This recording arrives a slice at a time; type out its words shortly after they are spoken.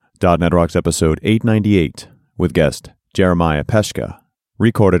.NET Rocks episode 898 with guest Jeremiah Peschka.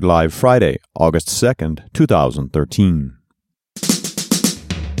 Recorded live Friday, August 2nd, 2013.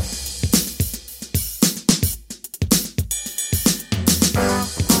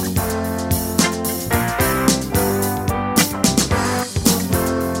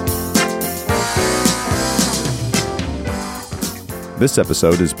 This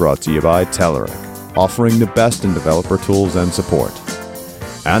episode is brought to you by Telerik, offering the best in developer tools and support.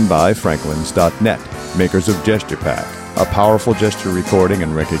 And by Franklins.net, makers of GesturePak, a powerful gesture recording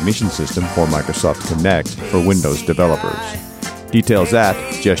and recognition system for Microsoft Connect for Windows developers. Details at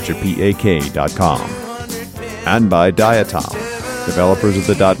gesturepak.com. And by Diatom, developers of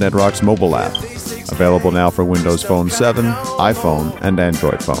the .NET Rocks mobile app, available now for Windows Phone 7, iPhone, and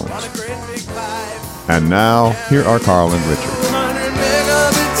Android phones. And now, here are Carl and Richard.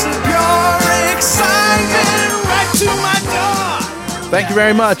 Thank you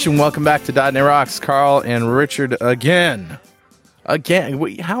very much, and welcome back to .NET Rocks. Carl and Richard again.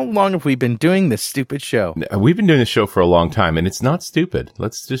 How long have we been doing this stupid show? We've been doing this show for a long time, and it's not stupid.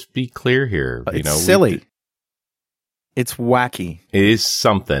 Let's just be clear here. It's silly. It's wacky. It is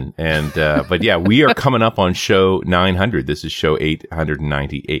something. And but yeah, we are coming up on show 900. This is show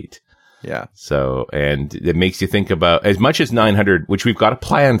 898. Yeah. So, and it makes you think about, as much as 900, which we've got a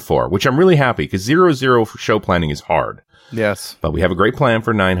plan for, which I'm really happy, because 00 show planning is hard. Yes. But we have a great plan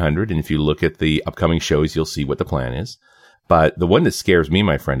for 900, and if you look at the upcoming shows, you'll see what the plan is. But the one that scares me,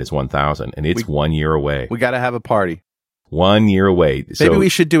 my friend, is 1000, and it's 1 year away. We got to have a party. 1 year away. Maybe we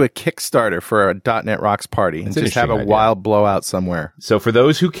should do a Kickstarter for a .NET Rocks party and just have a wild blowout somewhere. So for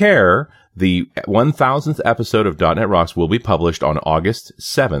those who care, the 1000th episode of .NET Rocks will be published on August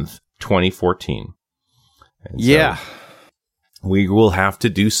 7th, 2014. And yeah. So we will have to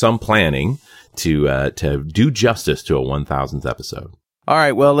do some planning to do justice to a 1000th episode. All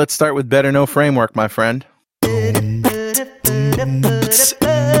right, well, let's start with Better Know Framework, my friend.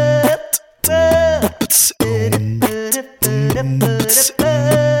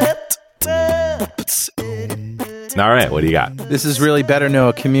 All right, what do you got? This is really Better Know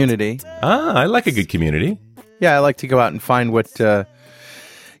a community. I like a good community. Yeah, I like to go out and find what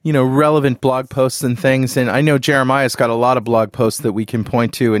relevant blog posts and things. And I know Jeremiah's got a lot of blog posts that we can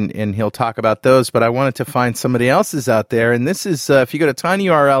point to, and he'll talk about those. But I wanted to find somebody else's out there. And this is, if you go to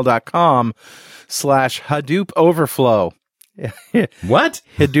tinyurl.com/Hadoop Overflow. What?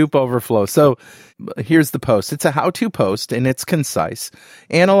 Hadoop Overflow. So here's the post. It's a how-to post, and it's concise.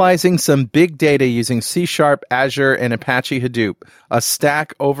 Analyzing some big data using C#, Azure, and Apache Hadoop. A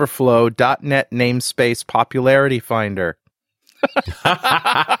Stack Overflow .NET namespace popularity finder.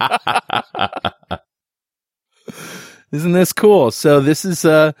 Isn't this cool? So this is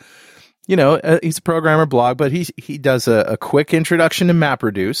he's a programmer blog, but he does a quick introduction to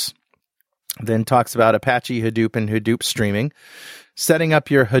MapReduce, then talks about Apache Hadoop and Hadoop streaming, setting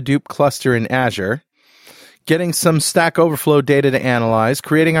up your Hadoop cluster in Azure, getting some Stack Overflow data to analyze,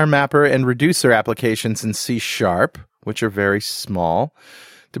 creating our mapper and reducer applications in C#, which are very small,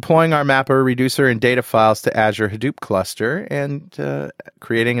 deploying our mapper, reducer, and data files to Azure Hadoop cluster, and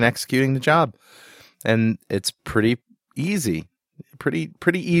creating and executing the job. And it's pretty easy. Pretty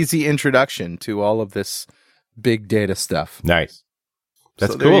easy introduction to all of this big data stuff. Nice.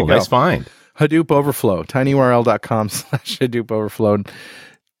 That's cool. Nice find. Hadoop Overflow. tinyurl.com/Hadoop Overflow.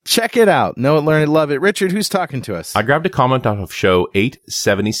 Check it out. Know it, learn it, love it. Richard, who's talking to us? I grabbed a comment off of show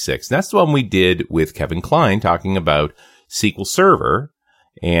 876. That's the one we did with Kevin Klein talking about SQL Server.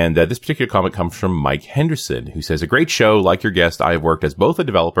 And this particular comment comes from Mike Henderson, who says, a great show. Like your guest, I have worked as both a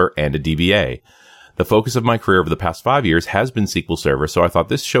developer and a DBA. The focus of my career over the past 5 years has been SQL Server, so I thought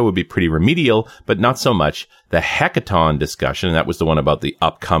this show would be pretty remedial, but not so much. The Hackathon discussion, and that was the one about the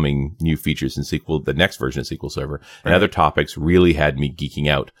upcoming new features in SQL, the next version of SQL Server, and other topics really had me geeking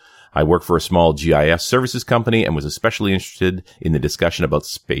out. I work for a small GIS services company and was especially interested in the discussion about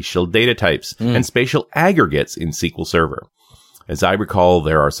spatial data types and spatial aggregates in SQL Server. As I recall,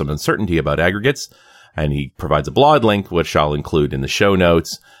 there are some uncertainty about aggregates, and he provides a blog link, which I'll include in the show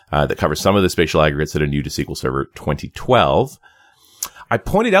notes, that covers some of the spatial aggregates that are new to SQL Server 2012. I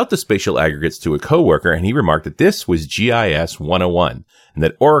pointed out the spatial aggregates to a coworker, and he remarked that this was GIS 101, and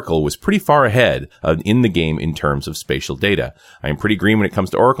that Oracle was pretty far ahead in the game in terms of spatial data. I am pretty green when it comes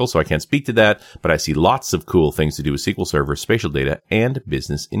to Oracle, so I can't speak to that, but I see lots of cool things to do with SQL Server, spatial data, and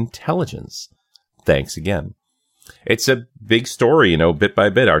business intelligence. Thanks again. It's a big story, bit by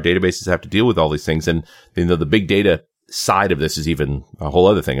bit. Our databases have to deal with all these things. And, the big data side of this is even a whole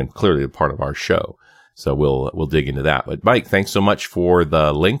other thing and clearly a part of our show. So we'll dig into that. But Mike, thanks so much for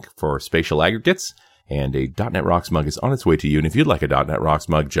the link for spatial aggregates. And a .NET Rocks mug is on its way to you. And if you'd like a .NET Rocks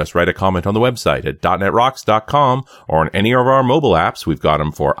mug, just write a comment on the website at .NETRocks.com or on any of our mobile apps. We've got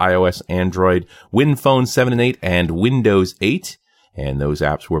them for iOS, Android, WinPhone 7 and 8, and Windows 8. And those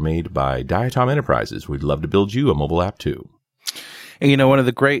apps were made by Diatom Enterprises. We'd love to build you a mobile app too. And one of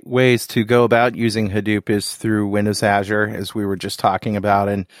the great ways to go about using Hadoop is through Windows Azure, as we were just talking about.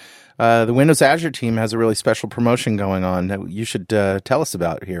 And the Windows Azure team has a really special promotion going on that you should tell us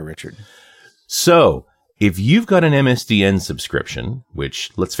about here, Richard. So, if you've got an MSDN subscription,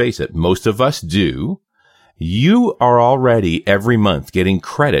 which, let's face it, most of us do, you are already every month getting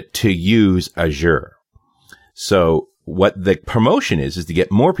credit to use Azure. So, what the promotion is to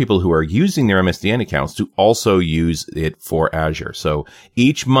get more people who are using their MSDN accounts to also use it for Azure. So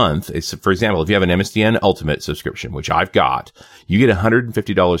each month, for example, if you have an MSDN Ultimate subscription, which I've got, you get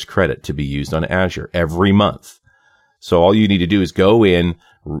 $150 credit to be used on Azure every month. So all you need to do is go in,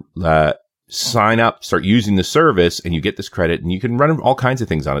 sign up, start using the service, and you get this credit, and you can run all kinds of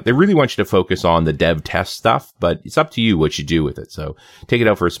things on it. They really want you to focus on the dev test stuff, but it's up to you what you do with it. So take it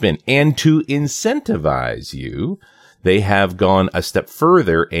out for a spin. And to incentivize you, they have gone a step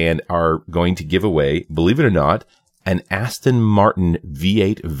further and are going to give away, believe it or not, an Aston Martin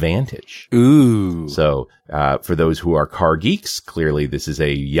V8 Vantage. Ooh. So, for those who are car geeks, clearly this is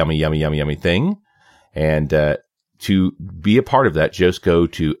a yummy thing. And, to be a part of that, just go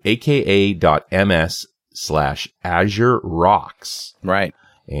to aka.ms/Azure Rocks. Right.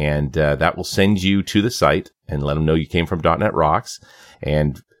 And, that will send you to the site and let them know you came from .NET Rocks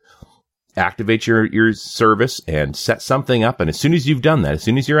and activate your service and set something up. And as soon as you've done that, as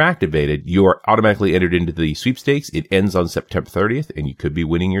soon as you're activated, you are automatically entered into the sweepstakes. It ends on September 30th, and you could be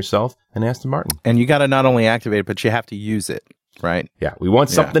winning yourself an Aston Martin. And you got to not only activate it, but you have to use it, right? Yeah, we want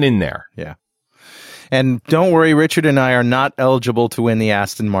something in there. Yeah. And don't worry, Richard and I are not eligible to win the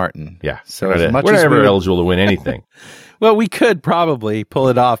Aston Martin. Yeah. So we're never eligible to win anything. Well, we could probably pull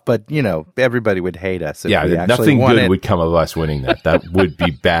it off, but, everybody would hate us. If we nothing good would come of us winning that. That would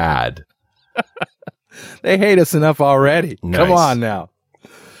be bad. They hate us enough already. Nice. Come on now.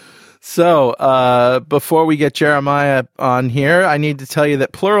 So, before we get Jeremiah on here, I need to tell you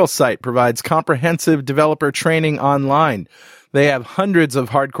that Pluralsight provides comprehensive developer training online. They have hundreds of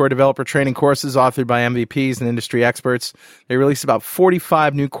hardcore developer training courses authored by MVPs and industry experts. They release about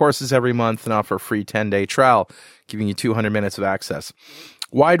 45 new courses every month and offer a free 10-day trial, giving you 200 minutes of access.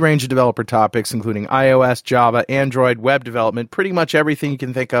 Wide range of developer topics, including iOS, Java, Android, web development, pretty much everything you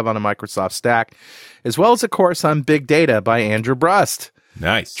can think of on a Microsoft stack, as well as a course on big data by Andrew Brust.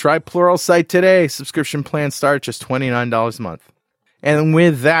 Nice. Try Pluralsight today. Subscription plans start just $29 a month. And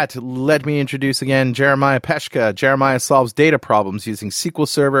with that, let me introduce again Jeremiah Peschka. Jeremiah solves data problems using SQL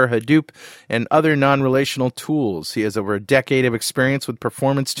Server, Hadoop, and other non-relational tools. He has over a decade of experience with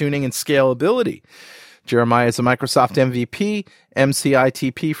performance tuning and scalability. Jeremiah is a Microsoft MVP,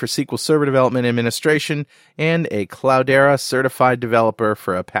 MCITP for SQL Server Development Administration, and a Cloudera certified developer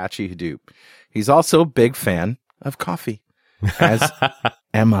for Apache Hadoop. He's also a big fan of coffee, as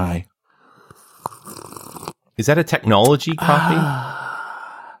am I. Is that a technology coffee?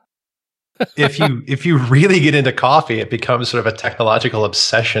 If you really get into coffee, it becomes sort of a technological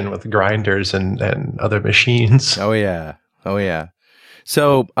obsession with grinders and other machines. Oh, yeah.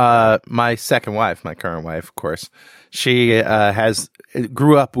 So, my second wife, my current wife, of course, she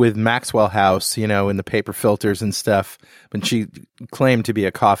grew up with Maxwell House, in the paper filters and stuff, but she claimed to be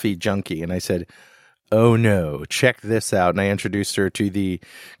a coffee junkie. And I said, oh no, check this out. And I introduced her to the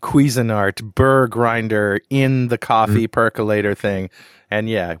Cuisinart burr grinder in the coffee percolator thing. And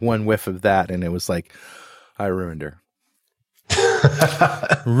yeah, one whiff of that, and it was like, I ruined her.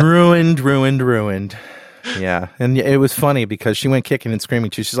 Ruined. Yeah. And it was funny because she went kicking and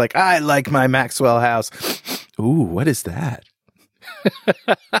screaming too. She's like, I like my Maxwell House. Ooh, what is that?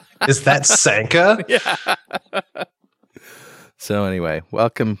 Is that Sanka? Yeah. So anyway,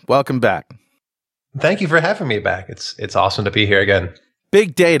 welcome back. Thank you for having me back. It's awesome to be here again.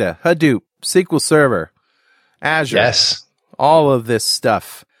 Big data, Hadoop, SQL Server, Azure. Yes. All of this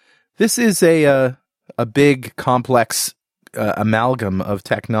stuff. This is a big, complex amalgam of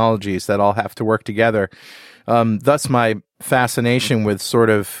technologies that all have to work together. Thus my fascination with sort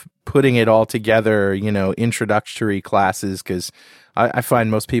of putting it all together, introductory classes, because I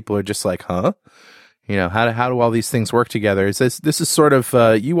find most people are just like, huh? How do all these things work together? This is sort of,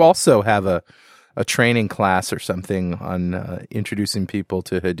 you also have a training class or something on introducing people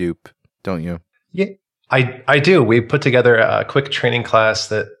to Hadoop, don't you? Yeah, I do. We put together a quick training class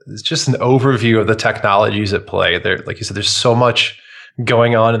that is just an overview of the technologies at play. There, like you said, there's so much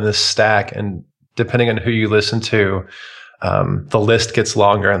going on in this stack, and depending on who you listen to, the list gets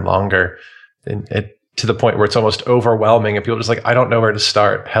longer and longer. And to the point where it's almost overwhelming and people are just like, I don't know where to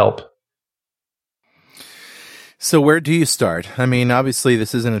start. Help. So where do you start? I mean, obviously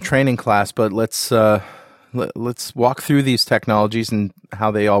this isn't a training class, but let's walk through these technologies and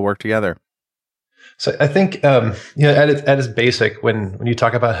how they all work together. So I think, at its basic, when you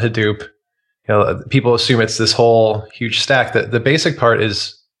talk about Hadoop, people assume it's this whole huge stack. The basic part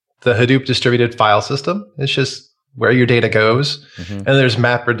is the Hadoop distributed file system. It's just where your data goes. Mm-hmm. And there's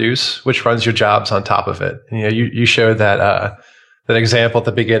MapReduce, which runs your jobs on top of it. And, you showed that example at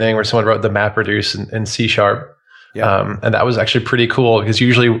the beginning where someone wrote the MapReduce in C#. Yeah. And that was actually pretty cool because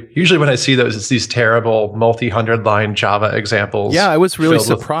usually when I see those, it's these terrible multi-hundred line Java examples. Yeah, I was really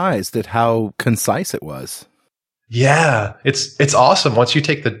surprised at how concise it was. Yeah, it's awesome. Once you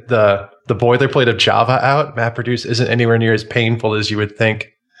take the boilerplate of Java out, MapReduce isn't anywhere near as painful as you would think.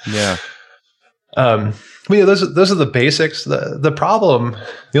 Yeah. But yeah, those are the basics. The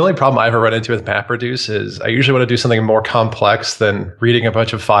only problem I ever run into with MapReduce is I usually want to do something more complex than reading a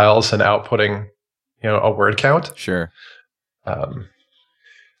bunch of files and outputting a word count. Sure.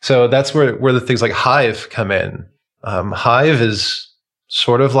 So that's where the things like Hive come in. Hive is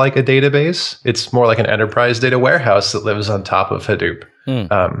sort of like a database. It's more like an enterprise data warehouse that lives on top of Hadoop.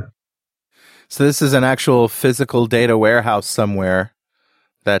 So this is an actual physical data warehouse somewhere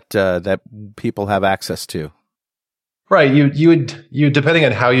that people have access to. Right. You would depending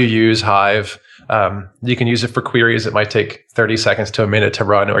on how you use Hive, you can use it for queries that might take 30 seconds to a minute to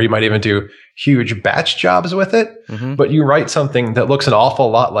run, or you might even do huge batch jobs with it. Mm-hmm. But you write something that looks an awful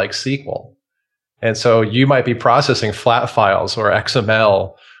lot like SQL. And so you might be processing flat files or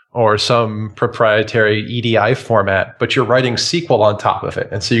XML or some proprietary EDI format, but you're writing SQL on top of it.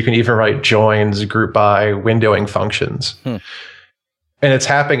 And so you can even write joins, group by, windowing functions. And it's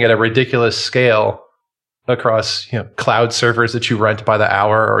happening at a ridiculous scale across cloud servers that you rent by the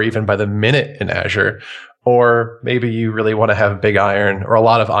hour or even by the minute in Azure. Or maybe you really want to have big iron or a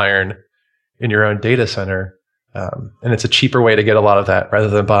lot of iron in your own data center. And it's a cheaper way to get a lot of that rather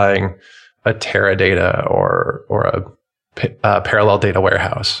than buying a Teradata or a parallel data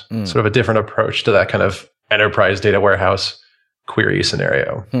warehouse. Sort of a different approach to that kind of enterprise data warehouse query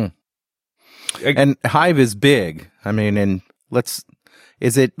scenario. And Hive is big. I mean,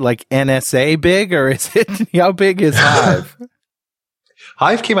 is it like NSA big, or is it, how big is Hive?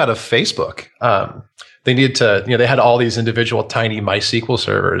 Hive came out of Facebook. They needed to, they had all these individual tiny MySQL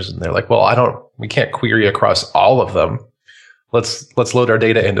servers, and they're like, well, we can't query across all of them. Let's load our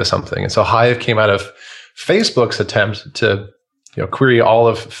data into something. And so Hive came out of Facebook's attempt to, query all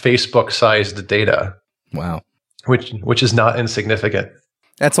of Facebook-sized data. Wow. Which is not insignificant.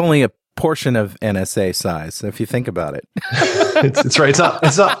 That's only a portion of NSA size, if you think about it. It's right.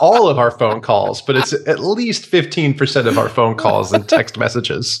 It's not all of our phone calls, but it's at least 15% of our phone calls and text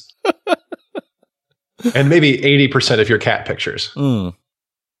messages. And maybe 80% of your cat pictures. So,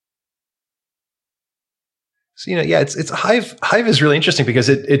 it's Hive. Hive is really interesting because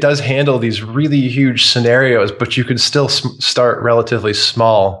it does handle these really huge scenarios, but you can still start relatively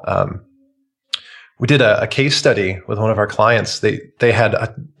small. We did a case study with one of our clients. They had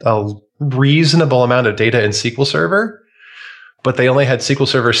a reasonable amount of data in SQL Server, but they only had SQL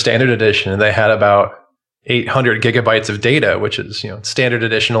Server Standard Edition, and they had about 800 gigabytes of data, which is, Standard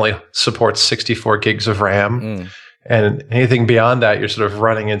Edition only supports 64 gigs of RAM. And anything beyond that, you're sort of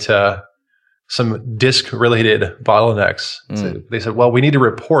running into some disk-related bottlenecks. So they said, well, we need to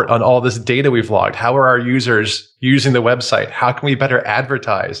report on all this data we've logged. How are our users using the website? How can we better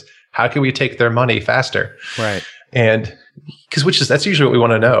advertise? How can we take their money faster? Right. And that's usually what we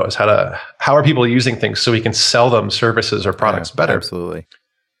want to know is how are people using things so we can sell them services or products better. Absolutely.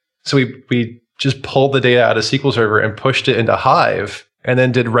 So we just pulled the data out of SQL Server and pushed it into Hive, and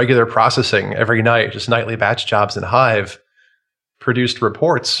then did regular processing every night, just nightly batch jobs in Hive, produced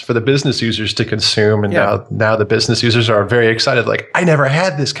reports for the business users to consume. And now the business users are very excited. Like, I never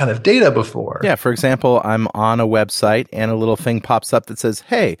had this kind of data before. Yeah. For example, I'm on a website and a little thing pops up that says,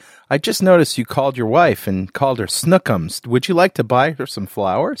 hey, I just noticed you called your wife and called her Snookums. Would you like to buy her some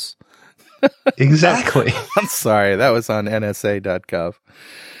flowers? Exactly. I'm sorry. That was on NSA.gov.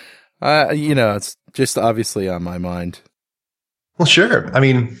 It's just obviously on my mind. Well, sure. I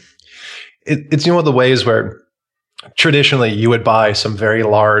mean, it's one of the ways where traditionally you would buy some very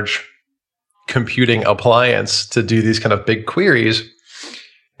large computing appliance to do these kind of big queries.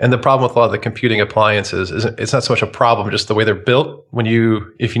 And the problem with a lot of the computing appliances is it's not so much a problem, just the way they're built.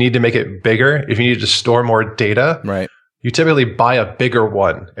 If you need to make it bigger, if you need to store more data, right, you typically buy a bigger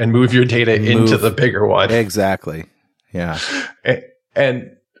one and move your data into the bigger one. Exactly. Yeah.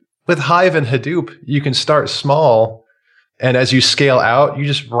 And with Hive and Hadoop, you can start small. And as you scale out, you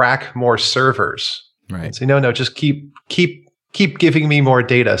just rack more servers. Right. And say, no, just keep giving me more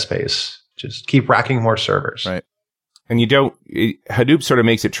data space. Just keep racking more servers. Right. And Hadoop sort of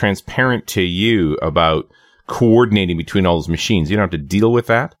makes it transparent to you about coordinating between all those machines. You don't have to deal with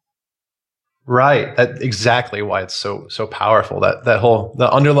that. Right. That's exactly why it's so powerful. The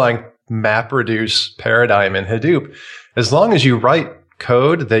underlying MapReduce paradigm in Hadoop, as long as you write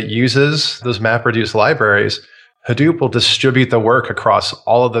code that uses those MapReduce libraries, Hadoop will distribute the work across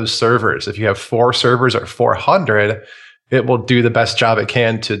all of those servers. If you have 4 servers or 400, it will do the best job it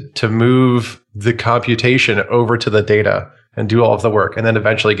can to move the computation over to the data and do all of the work, and then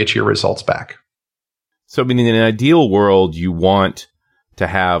eventually get your results back. So, I mean, in an ideal world, you want to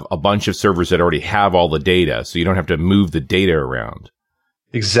have a bunch of servers that already have all the data, so you don't have to move the data around.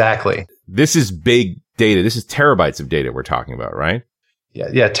 Exactly. This is big data. This is terabytes of data we're talking about, right?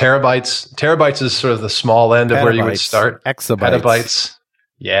 Yeah. Terabytes. Terabytes is sort of the small end of where you would start. Exabytes. Petabytes.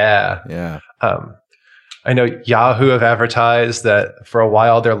 Yeah. Yeah. I know Yahoo have advertised that for a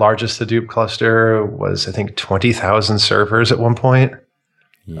while their largest Hadoop cluster was, I think, 20,000 servers at one point.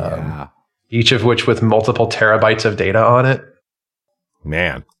 Yeah. Each of which with multiple terabytes of data on it.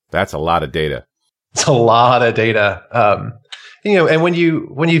 Man, that's a lot of data. It's a lot of data. And when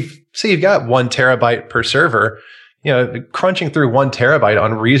you say you've got 1 terabyte per server, crunching through 1 terabyte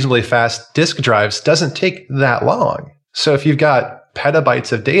on reasonably fast disk drives doesn't take that long. So if you've got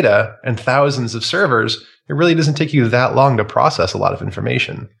petabytes of data and thousands of servers, it really doesn't take you that long to process a lot of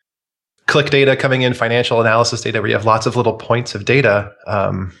information. Click data coming in, financial analysis data, where you have lots of little points of data,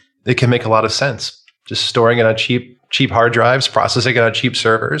 it can make a lot of sense. Just storing it on cheap hard drives, processing it on cheap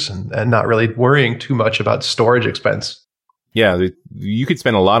servers, and not really worrying too much about storage expense. Yeah, you could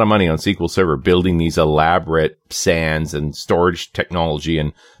spend a lot of money on SQL Server building these elaborate SANs and storage technology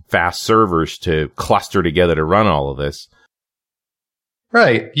and fast servers to cluster together to run all of this.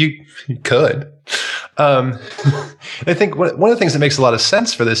 Right. You could. I think one of the things that makes a lot of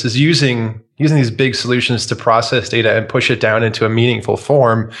sense for this is using these big solutions to process data and push it down into a meaningful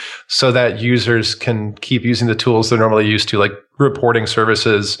form so that users can keep using the tools they're normally used to, like reporting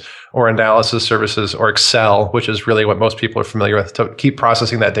services or analysis services or Excel, which is really what most people are familiar with, to keep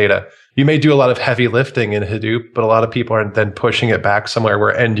processing that data. You may do a lot of heavy lifting in Hadoop, but a lot of people are then pushing it back somewhere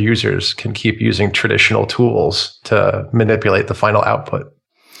where end users can keep using traditional tools to manipulate the final output.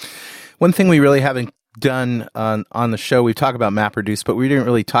 One thing we really haven't done on the show, we talked about MapReduce, but we didn't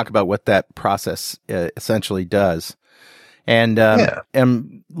really talk about what that process essentially does. And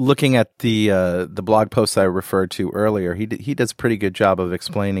I'm looking at the blog post I referred to earlier. He does a pretty good job of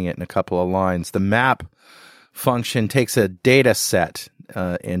explaining it in a couple of lines. The map function takes a data set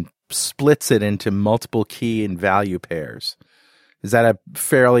and splits it into multiple key and value pairs. Is that a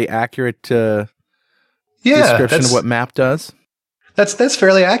fairly accurate description of what map does? That's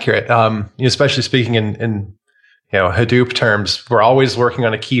fairly accurate. Especially speaking in Hadoop terms, we're always working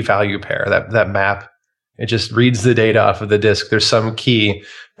on a key value pair. That map, it just reads the data off of the disk. There's some key,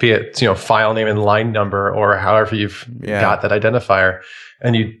 be it file name and line number or however you've got that identifier,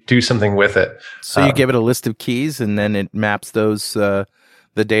 and you do something with it. So you give it a list of keys, and then it maps those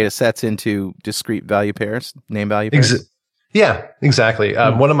the data sets into discrete value pairs, name value pairs. Yeah, exactly.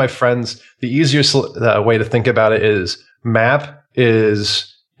 One of my friends, the easiest way to think about it is map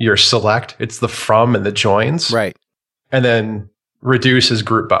is your select. It's the from and the joins. Right. And then reduce is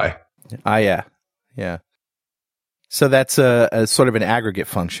group by. Yeah. So that's a sort of an aggregate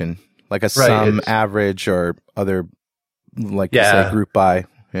function, like a sum, average, or other, like you say, group by.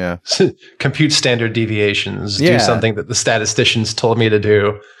 Yeah. Compute standard deviations. Do something that the statisticians told me to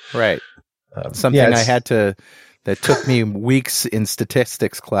do. Right. Something I had to, that took me weeks in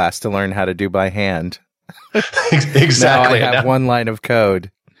statistics class to learn how to do by hand. Exactly. Now I have one line of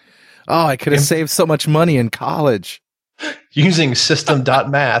code. Oh, I could have saved so much money in college. Using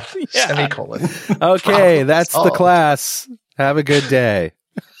system.math, semicolon. Okay, that's the class. Have a good day.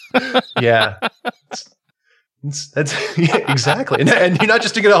 Yeah. Exactly. And you're not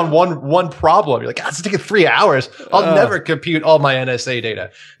just doing it on one problem. You're like, it's taking 3 hours. I'll never compute all my NSA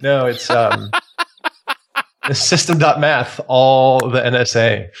data. No, it's system.math, all the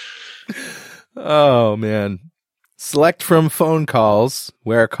NSA. Oh, man. Select from phone calls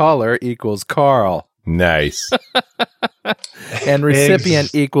where caller equals Carl. Nice. And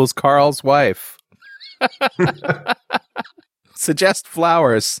recipient equals Carl's wife. Suggest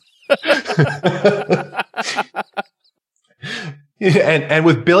flowers. And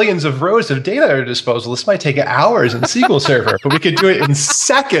with billions of rows of data at our disposal, this might take hours in SQL Server, but we could do it in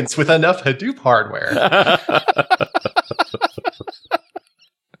seconds with enough Hadoop hardware.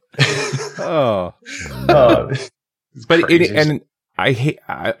 But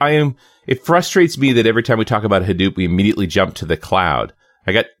It frustrates me that every time we talk about Hadoop, we immediately jump to the cloud.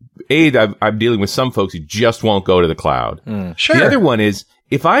 I'm dealing with some folks who just won't go to the cloud. Sure. The other one is,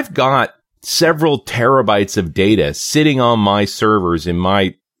 if I've got several terabytes of data sitting on my servers in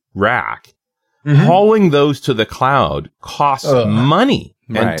my rack, hauling those to the cloud costs money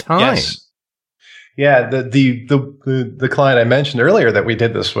and time. Yes. Yeah, the client I mentioned earlier that we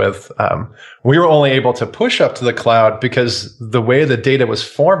did this with, we were only able to push up to the cloud because the way the data was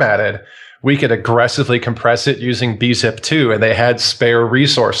formatted, we could aggressively compress it using bzip2, and they had spare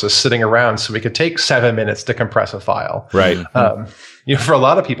resources sitting around, so we could take 7 minutes to compress a file. Right. For a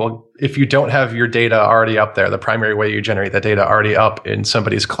lot of people, if you don't have your data already up there, the primary way you generate that data already up in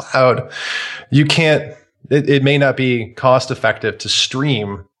somebody's cloud, you can't. It may not be cost effective to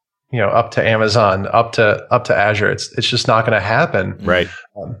stream, up to Amazon, up to Azure. It's just not going to happen. Right.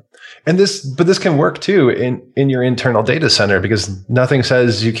 But this can work too in your internal data center, because nothing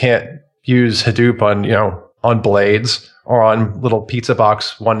says you can't use Hadoop on blades or on little pizza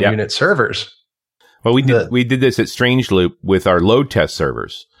box 1 unit servers. Well, we did this at Strangeloop with our load test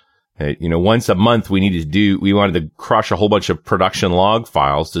servers. Once a month we wanted to crush a whole bunch of production log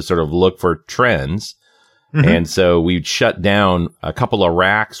files to sort of look for trends. And so we'd shut down a couple of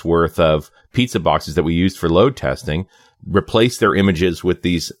racks worth of pizza boxes that we used for load testing, replace their images with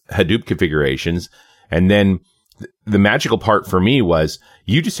these Hadoop configurations. And then the magical part for me was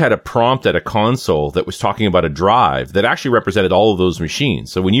you just had a prompt at a console that was talking about a drive that actually represented all of those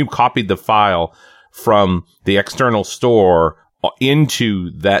machines. So when you copied the file from the external store into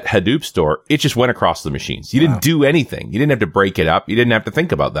that Hadoop store, it just went across the machines. You didn't do anything. You didn't have to break it up. You didn't have to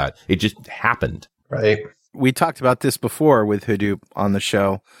think about that. It just happened. Right. We talked about this before with Hadoop on the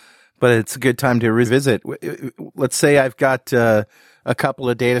show, but it's a good time to revisit. Let's say I've got a couple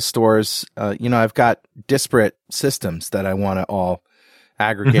of data stores. I've got disparate systems that I want to all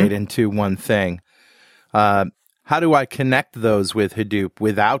aggregate into one thing. How do I connect those with Hadoop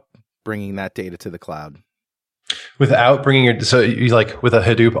without bringing that data to the cloud? Without bringing so you like with a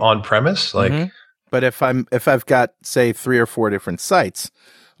Hadoop on premise, like. But if I've got, say, 3 or 4 different sites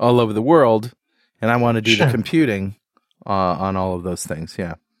all over the world, and I want to do the computing on all of those things,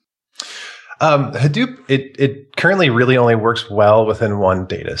 Hadoop, it currently really only works well within one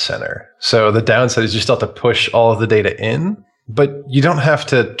data center. So the downside is you still have to push all of the data in, but you don't have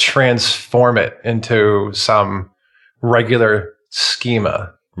to transform it into some regular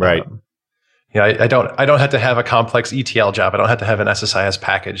schema. Right. I don't have to have a complex ETL job. I don't have to have an SSIS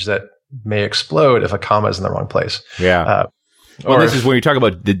package that may explode if a comma is in the wrong place. Yeah. This is when you talk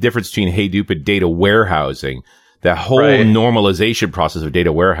about the difference between Hadoop and data warehousing. The whole normalization process of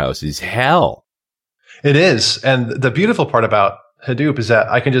data warehouse is hell. It is. And the beautiful part about Hadoop is that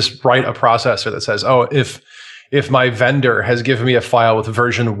I can just write a processor that says, if my vendor has given me a file with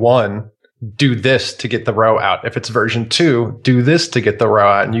version 1, do this to get the row out. If it's version 2, do this to get the row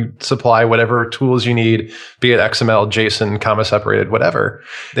out. And you supply whatever tools you need, be it XML, JSON, comma separated, whatever.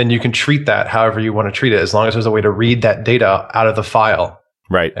 Then you can treat that however you want to treat it, as long as there's a way to read that data out of the file.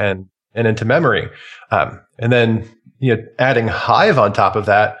 Right. And into memory. And then adding Hive on top of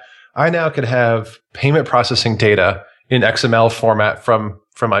that, I now could have payment processing data in XML format from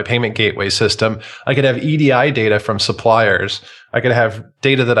my payment gateway system. I could have EDI data from suppliers. I could have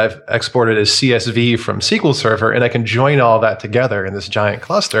data that I've exported as CSV from SQL Server, and I can join all that together in this giant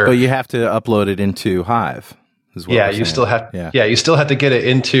cluster. But you have to upload it into Hive. You still have to get it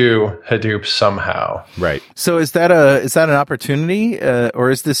into Hadoop somehow. Right. So is that an opportunity,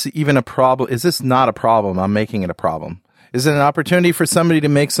 or is this even a problem? Is this not a problem? I'm making it a problem. Is it an opportunity for somebody to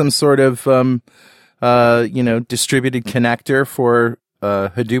make some sort of distributed connector for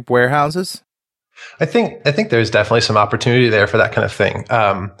Hadoop warehouses? I think there's definitely some opportunity there for that kind of thing.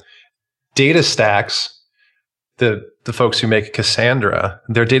 DataStax, the folks who make Cassandra,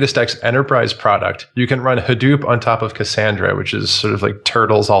 their DataStax enterprise product, you can run Hadoop on top of Cassandra, which is sort of like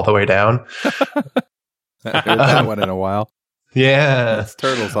turtles all the way down. I heard that one in a while. Yeah. It's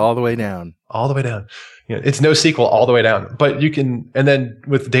turtles all the way down. All the way down. It's NoSQL all the way down. But you can, and then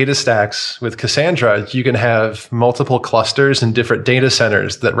with DataStax, with Cassandra, you can have multiple clusters and different data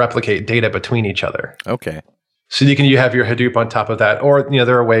centers that replicate data between each other. Okay. So you have your Hadoop on top of that. Or,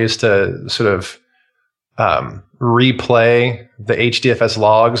 there are ways to sort of replay the HDFS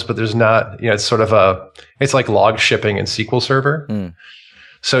logs, but there's not, it's like log shipping in SQL Server.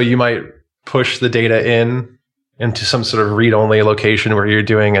 So you might push the data into some sort of read-only location where you're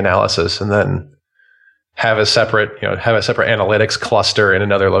doing analysis, and then have a separate analytics cluster in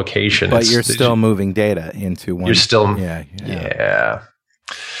another location. But you're still moving data into one. You're still, yeah.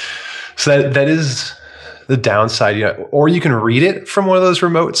 So that the downside, or you can read it from one of those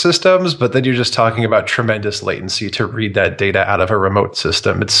remote systems, but then you're just talking about tremendous latency to read that data out of a remote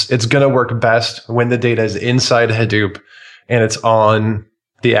system. It's going to work best when the data is inside Hadoop and it's on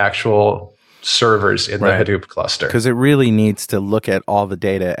the actual servers in the Hadoop cluster. Because it really needs to look at all the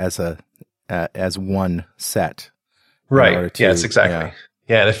data as one set. Right. Yes, exactly.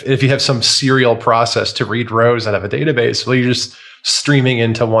 Yeah. And if you have some serial process to read rows out of a database, well, you're just streaming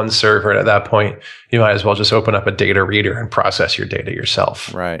into one server. And at that point, you might as well just open up a data reader and process your data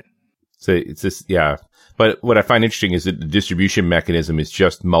yourself. Right. So it's this, yeah. But what I find interesting is that the distribution mechanism is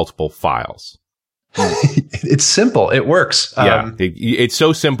just multiple files. It's simple. It works. It's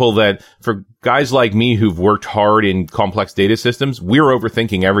so simple that for guys like me who've worked hard in complex data systems, we're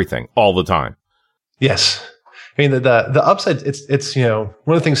overthinking everything all the time. Yes. I mean, the upside, it's one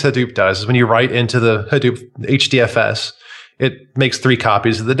of the things Hadoop does is when you write into the Hadoop HDFS, it makes 3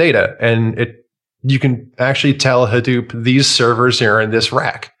 copies of the data, and you can actually tell Hadoop these servers are in this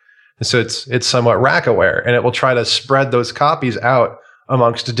rack. And so it's somewhat rack aware, and it will try to spread those copies out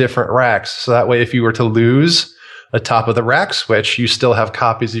amongst different racks. So that way, if you were to lose a top of the rack switch, you still have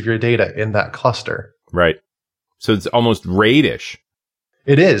copies of your data in that cluster. Right. So it's almost RAID-ish.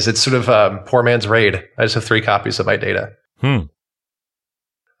 It is. It's sort of poor man's RAID. I just have 3 copies of my data.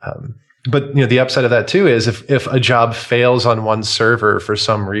 But the upside of that too is if a job fails on one server for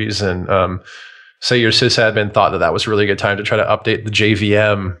some reason, say your sysadmin thought that was a really good time to try to update the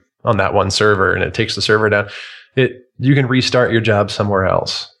JVM on that one server, and it takes the server down, you can restart your job somewhere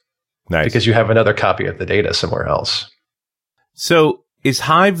else. Nice. Because you have another copy of the data somewhere else. So is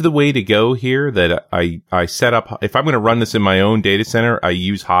Hive the way to go here? That I set up, if I'm going to run this in my own data center, I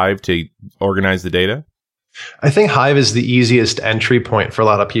use Hive to organize the data? I think Hive is the easiest entry point for a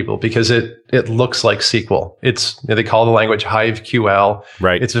lot of people because it looks like SQL. They call the language HiveQL.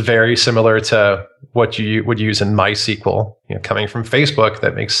 Right. It's very similar to what you would use in MySQL. Coming from Facebook,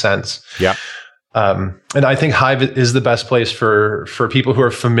 that makes sense. Yeah. And I think Hive is the best place for people who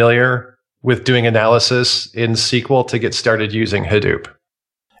are familiar with doing analysis in SQL to get started using Hadoop.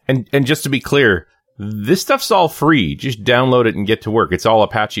 And just to be clear, this stuff's all free. Just download it and get to work. It's all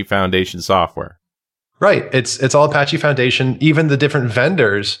Apache Foundation software. Right. It's all Apache Foundation. Even the different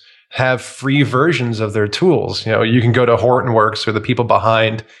vendors have free versions of their tools. You can go to Hortonworks or the people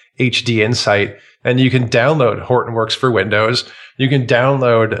behind HD Insight, and you can download Hortonworks for Windows. You can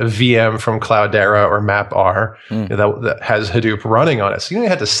download a VM from Cloudera or MapR that has Hadoop running on it. So you don't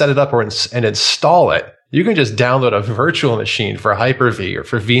have to set it up and install it. You can just download a virtual machine for Hyper-V or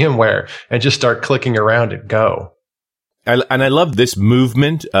for VMware and just start clicking around and go. And I love this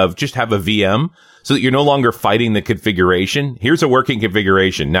movement of just have a VM so that you're no longer fighting the configuration. Here's a working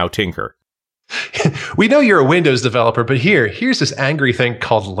configuration. Now tinker. We know you're a Windows developer, but here's this angry thing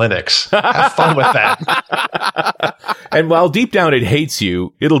called Linux. Have fun with that. And while deep down it hates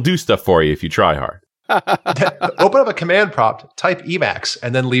you, it'll do stuff for you if you try hard. Open up a command prompt, type Emacs,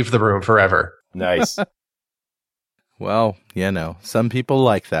 and then leave the room forever. Nice. Well, some people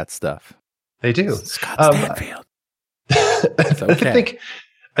like that stuff. They do. Scott Stanfield. It's okay.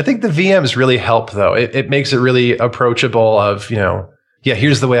 I think the VMs really help, though. It makes it really approachable of,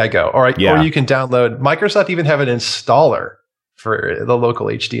 here's the way I go. Or you can download. Microsoft even have an installer for the local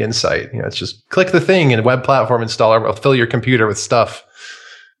HD Insight. It's just click the thing and web platform installer will fill your computer with stuff.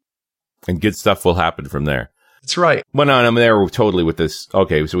 And good stuff will happen from there. That's right. Well, no, I'm there totally with this.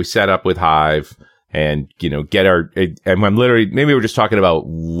 Okay, so we set up with Hive and, get and I'm literally, maybe we're just talking about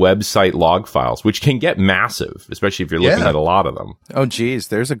website log files, which can get massive, especially if you're looking at a lot of them. Oh, geez.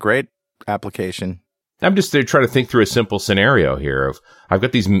 There's a great application. I'm just there trying to think through a simple scenario here of I've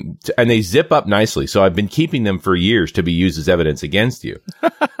got these and they zip up nicely. So I've been keeping them for years to be used as evidence against you.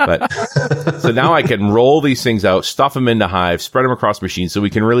 But so now I can roll these things out, stuff them into Hive, spread them across machines so we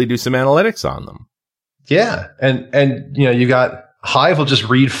can really do some analytics on them. Yeah. And you got Hive will just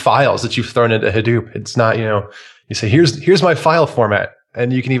read files that you've thrown into Hadoop. It's not, you say, here's my file format.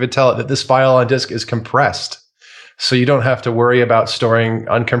 And you can even tell it that this file on disk is compressed. So you don't have to worry about storing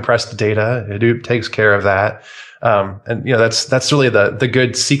uncompressed data. Hadoop takes care of that. And that's really the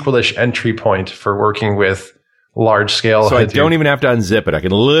good SQL-ish entry point for working with large scale. So Hadoop. I don't even have to unzip it. I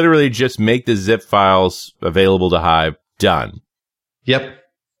can literally just make the zip files available to Hive. Done. Yep.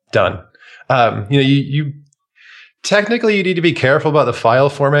 Done. You technically you need to be careful about the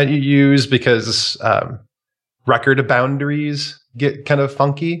file format you use because record boundaries get kind of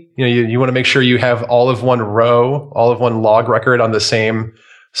funky. You want to make sure you have all of one row, all of one log record on the same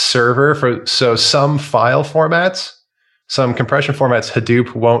server. So some file formats, some compression formats,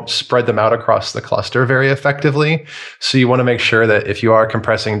 Hadoop won't spread them out across the cluster very effectively. So you want to make sure that if you are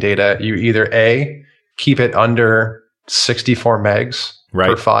compressing data, you either A, keep it under 64 megs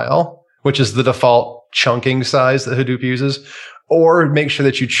per file, which is the default chunking size that Hadoop uses, or make sure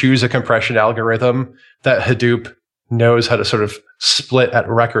that you choose a compression algorithm that Hadoop knows how to sort of split at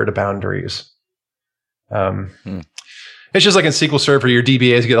record boundaries. It's just like in SQL Server, your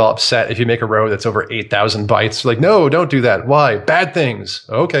DBAs get all upset if you make a row that's over 8,000 bytes. Like, no, don't do that. Why? Bad things.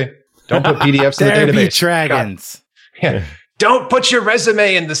 Okay. Don't put PDFs in the database. There be dragons. Yeah. Don't put your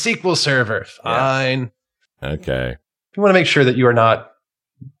resume in the SQL Server. Fine. Okay. You want to make sure that you are not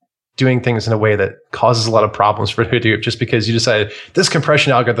doing things in a way that causes a lot of problems for Hadoop just because you decided this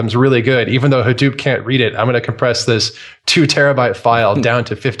compression algorithm is really good. Even though Hadoop can't read it, I'm going to compress this 2 terabyte file down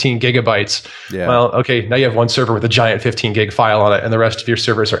to 15 gigabytes. Yeah. Well, okay, now you have one server with a giant 15 gig file on it, and the rest of your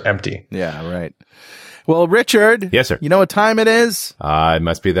servers are empty. Yeah, right. Well, Richard. Yes, sir. You know what time it is? It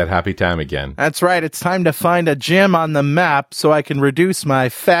must be that happy time again. That's right. It's time to find a gym on the map so I can reduce my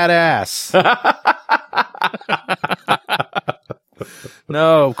fat ass.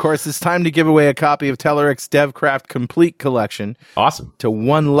 No, of course, it's time to give away a copy of Telerik's DevCraft Complete Collection. Awesome. To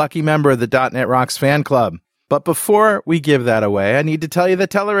one lucky member of the .NET Rocks fan club. But before we give that away, I need to tell you that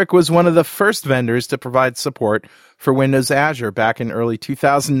Telerik was one of the first vendors to provide support for Windows Azure back in early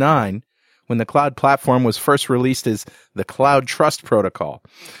 2009, when the cloud platform was first released as the Cloud Trust Protocol.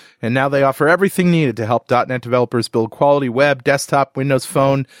 And now they offer everything needed to help .NET developers build quality web, desktop, Windows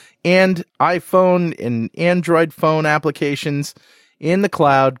Phone, and iPhone and Android phone applications in the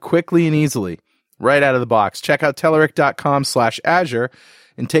cloud quickly and easily, right out of the box. Check out Telerik.com/Azure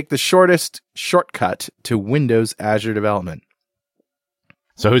and take the shortest shortcut to Windows Azure development.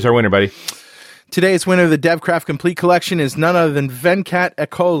 So who's our winner, buddy? Today's winner of the DevCraft Complete Collection is none other than Venkat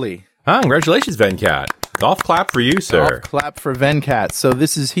Ekoli. Congratulations, Venkat. Golf clap for you, sir. Golf clap for Venkat. So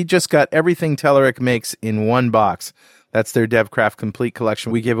he just got everything Telerik makes in one box. That's their DevCraft Complete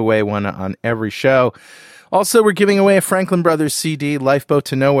Collection. We give away one on every show. Also, we're giving away a Franklin Brothers CD, Lifeboat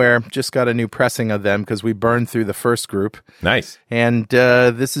to Nowhere. Just got a new pressing of them because we burned through the first group. Nice. And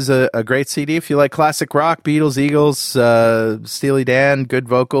this is a great CD if you like classic rock, Beatles, Eagles, Steely Dan, good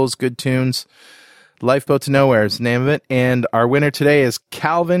vocals, good tunes. Lifeboat to Nowhere is the name of it. And our winner today is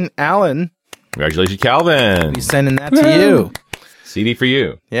Calvin Allen. Congratulations, Calvin. We're sending that to you. CD for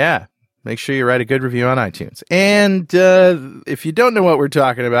you. Yeah. Make sure you write a good review on iTunes. And if you don't know what we're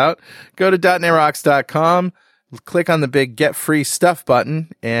talking about, go to .NETRocks.com, click on the big Get Free Stuff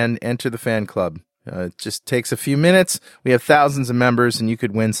button, and enter the fan club. It just takes a few minutes. We have thousands of members, and you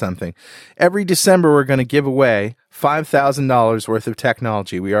could win something. Every December, we're going to give away $5,000 worth of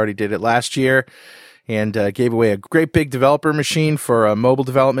technology. We already did it last year and gave away a great big developer machine for mobile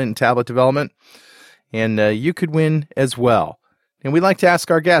development and tablet development. And you could win as well. And we'd like to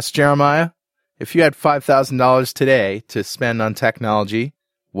ask our guest, Jeremiah, if you had $5,000 today to spend on technology,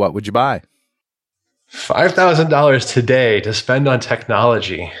 what would you buy? $5,000 today to spend on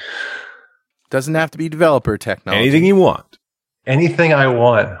technology. Doesn't have to be developer technology. Anything you want. Anything I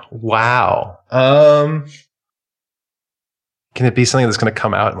want. Wow. Can it be something that's going to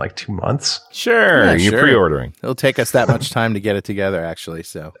come out in like 2 months? Sure. Yeah, you're pre-ordering. It'll take us that much time to get it together, actually.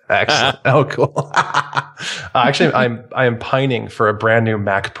 So excellent. Oh, cool. Actually, I am pining for a brand new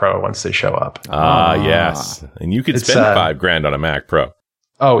Mac Pro once they show up. Yes. And you could spend $5,000 on a Mac Pro.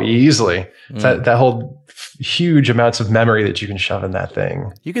 Oh, easily. That whole huge amounts of memory that you can shove in that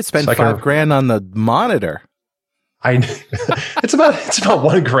thing. You could spend $5,000 on the monitor. It's about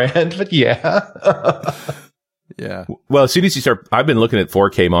 $1,000, but yeah. Yeah. Well, as soon as you start, I've been looking at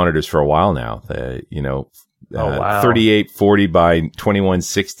 4K monitors for a while now. 3840 by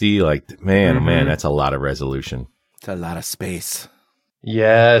 2160. Like, man, that's a lot of resolution. It's a lot of space.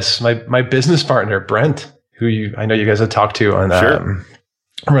 Yes, my business partner Brent, who I know you guys have talked to on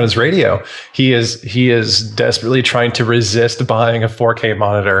his radio. He is desperately trying to resist buying a 4K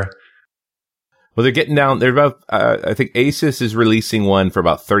monitor. Well, they're getting down. They're about. I think Asus is releasing one for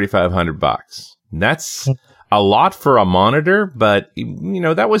about $3,500. That's a lot for a monitor, but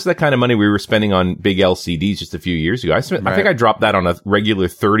that was the kind of money we were spending on big LCDs just a few years ago. I think I dropped that on a regular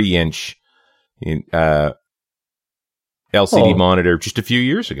 30-inch LCD monitor just a few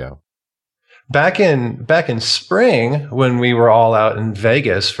years ago. Back in spring, when we were all out in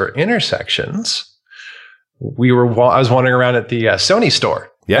Vegas for Intersections, I was wandering around at the Sony store.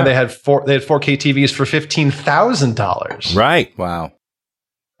 Yeah, and they had 4K TVs for $15,000. Right. Wow.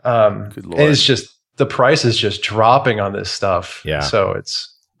 Good Lord. It's just the price is just dropping on this stuff. Yeah. So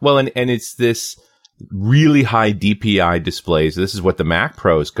it's and it's this really high DPI displays. This is what the Mac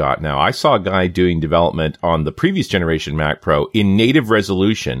Pro's got now. I saw a guy doing development on the previous generation Mac Pro in native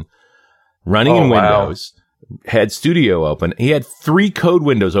resolution, running in Windows, had Studio open. He had 3 code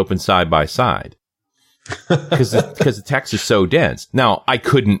windows open side by side. because the text is so dense. Now, I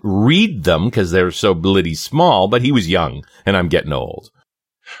couldn't read them because they're so bloody small, but he was young and I'm getting old.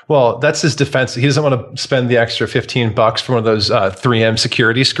 Well, that's his defense. He doesn't want to spend the extra $15 for one of those 3M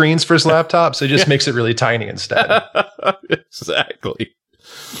security screens for his laptop, so he just makes it really tiny instead. Exactly.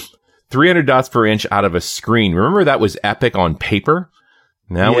 300 dots per inch out of a screen. Remember that was epic on paper?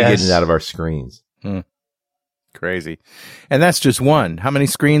 Now we get it out of our screens. Crazy. And that's just one. How many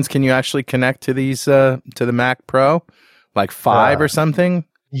screens can you actually connect to these to the Mac Pro? Like 5 or something?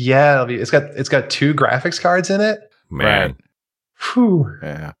 Yeah, it's got 2 graphics cards in it. Man. Right. Whew.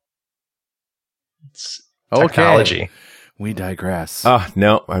 Yeah. It's technology. Okay. We digress. Oh,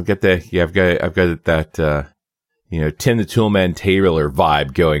 no, I've got that Tim the Toolman Taylor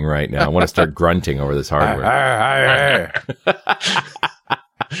vibe going right now. I want to start grunting over this hardware.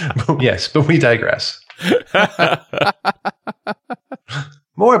 Yes, but we digress.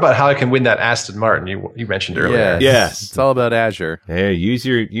 More about how I can win that Aston Martin you mentioned earlier. Yes. It's all about Azure. Hey, use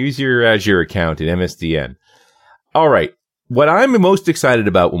your Azure account in MSDN. All right. What I'm most excited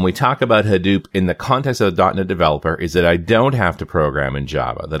about when we talk about Hadoop in the context of a .NET developer is that I don't have to program in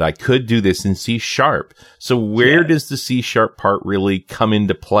Java, that I could do this in C#. So where does the C# part really come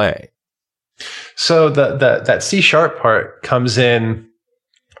into play? So that C# part comes in,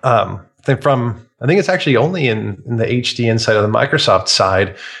 I think it's actually only in the HDN side of the Microsoft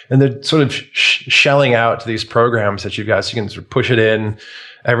side, and they're sort of shelling out to these programs that you've got, so you can sort of push it in.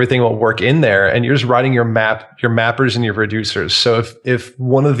 Everything will work in there, and you're just writing your mappers and your reducers. So if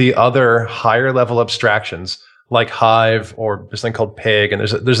one of the other higher level abstractions like Hive or this thing called Pig, and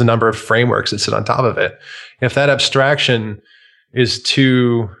there's a number of frameworks that sit on top of it, if that abstraction is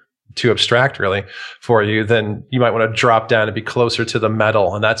too abstract really for you, then you might want to drop down and be closer to the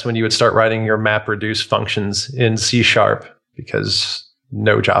metal, and that's when you would start writing your map reduce functions in C#, because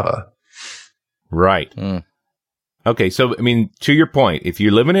no Java. Right. Okay, so, I mean, to your point, if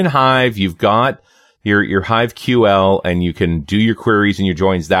you're living in Hive, you've got your Hive QL, and you can do your queries and your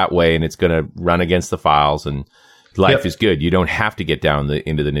joins that way, and it's going to run against the files, and life is good. You don't have to get down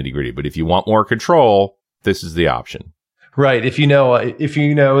into the nitty-gritty. But if you want more control, this is the option. Right. If you know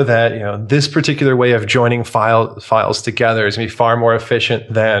that, this particular way of joining files together is going to be far more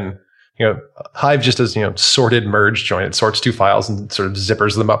efficient than, Hive just does, sorted merge join. It sorts 2 files and sort of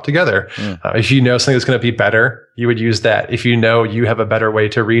zippers them up together. If you know something that's going to be better, you would use that. If you know you have a better way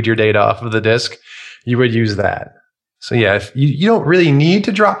to read your data off of the disk, you would use that. So yeah, if you don't really need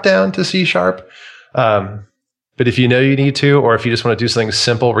to drop down to C#, but if you know you need to, or if you just want to do something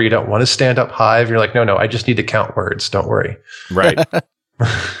simple where you don't want to stand up Hive, you're like, no, I just need to count words. Don't worry. Right.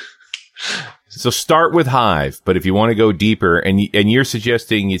 So start with Hive, but if you want to go deeper, and you're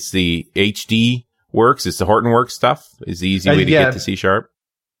suggesting it's the HD works, it's the Hortonworks stuff, is the easy way to get to C#?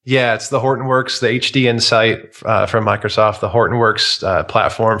 Yeah, it's the Hortonworks, the HD Insight from Microsoft, the Hortonworks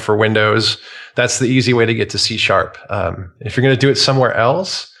platform for Windows. That's the easy way to get to C#. If you're going to do it somewhere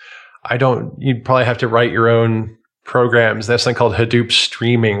else, you'd probably have to write your own programs. There's something called Hadoop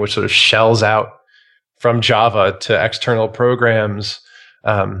streaming, which sort of shells out from Java to external programs.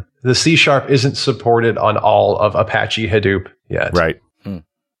 The C# isn't supported on all of Apache Hadoop yet. Right.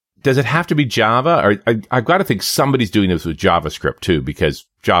 Does it have to be Java? Or I've got to think somebody's doing this with JavaScript too, because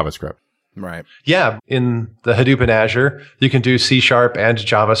JavaScript. Right. Yeah. In the Hadoop in Azure, you can do C# and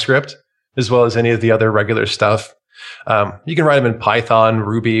JavaScript, as well as any of the other regular stuff. You can write them in Python,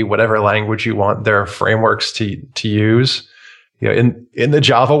 Ruby, whatever language you want. There are frameworks to use. In the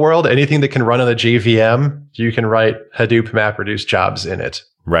Java world, anything that can run on a JVM, you can write Hadoop MapReduce jobs in it.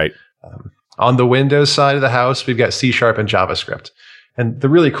 Right. On the Windows side of the house, we've got C# and JavaScript. And the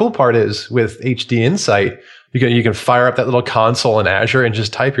really cool part is with HD Insight, you can fire up that little console in Azure and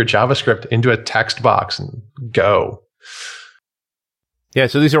just type your JavaScript into a text box and go. Yeah,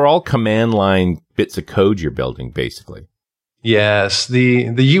 so these are all command line bits of code you're building, basically. Yes, the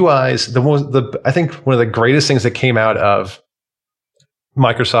UIs, I think one of the greatest things that came out of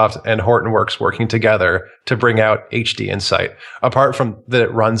Microsoft and Hortonworks working together to bring out HD Insight, apart from that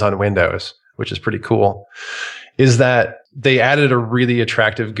it runs on Windows, which is pretty cool, is that they added a really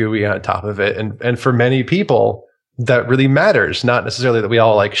attractive GUI on top of it. And for many people, that really matters. Not necessarily that we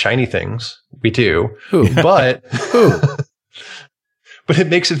all like shiny things. We do. But but it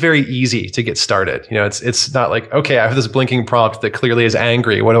makes it very easy to get started. It's not like, okay, I have this blinking prompt that clearly is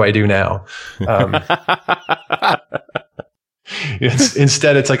angry. What do I do now?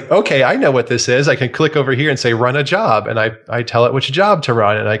 Instead, it's like, okay, I know what this is. I can click over here and say, run a job. And I tell it which job to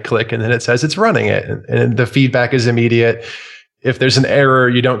run, and I click, and then it says it's running it. And the feedback is immediate. If there's an error,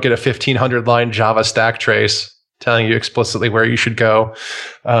 you don't get a 1,500 line Java stack trace telling you explicitly where you should go.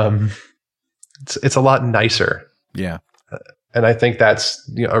 it's a lot nicer. Yeah. And I think that's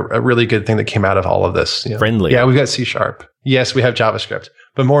a really good thing that came out of all of this. Friendly. Yeah, we've got C#. Yes, we have JavaScript.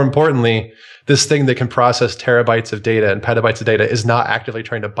 But more importantly, this thing that can process terabytes of data and petabytes of data is not actively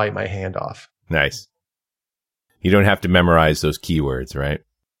trying to bite my hand off. Nice. You don't have to memorize those keywords, right?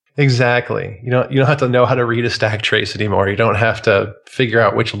 Exactly. You don't have to know how to read a stack trace anymore. You don't have to figure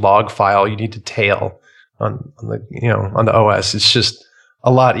out which log file you need to tail on the OS. It's just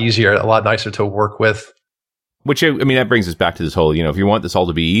a lot easier, a lot nicer to work with. Which, I mean, that brings us back to this whole, if you want this all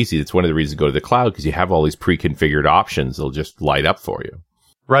to be easy, it's one of the reasons to go to the cloud, because you have all these pre-configured options. They'll just light up for you.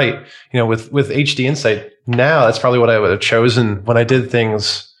 Right. With HD Insight, now that's probably what I would have chosen when I did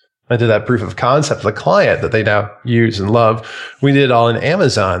things. I did that proof of concept with a client that they now use and love. We did it all in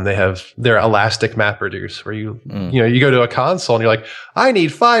Amazon. They have their Elastic MapReduce where you go to a console and you're like, I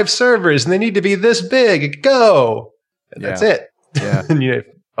need 5 servers and they need to be this big. Go. And that's it. Yeah. And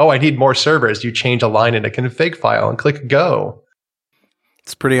I need more servers. You change a line in a config file and click go.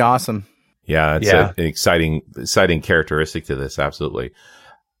 It's pretty awesome. Yeah, it's an exciting characteristic to this. Absolutely.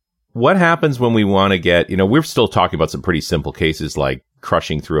 What happens when we want to get, we're still talking about some pretty simple cases like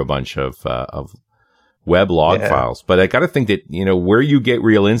crushing through a bunch of web log files. But I got to think that, where you get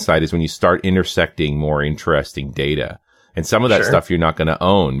real insight is when you start intersecting more interesting data. And some of that stuff you're not going to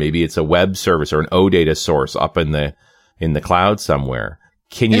own. Maybe it's a web service or an OData source up in the cloud somewhere.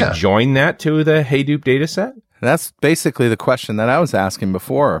 Can you join that to the Hadoop data set? That's basically the question that I was asking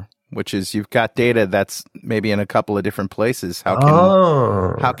before, which is you've got data that's maybe in a couple of different places. How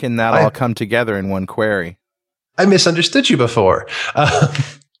can that all come together in one query? I misunderstood you before.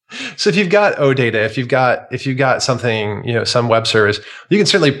 So if you've got OData, if you've got something, some web service, you can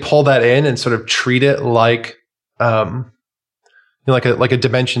certainly pull that in and sort of treat it like like a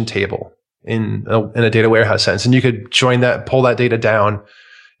dimension table in a data warehouse sense. And you could join that, pull that data down,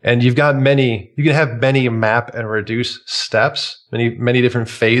 and you can have many map and reduce steps, many different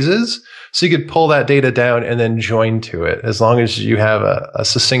phases. So you could pull that data down and then join to it, as long as you have a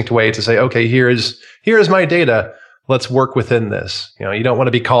succinct way to say, okay, here is my data. Let's work within this. You don't want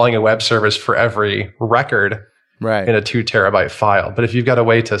to be calling a web service for every record in a 2 terabyte file. But if you've got a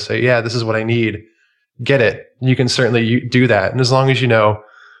way to say, yeah, this is what I need, get it, you can certainly do that. And as long as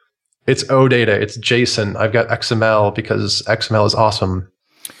it's OData, it's JSON, I've got XML because XML is awesome.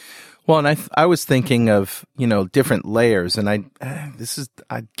 Well, and I was thinking of, different layers, and I'm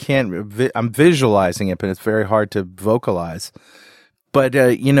visualizing it, but it's very hard to vocalize. But,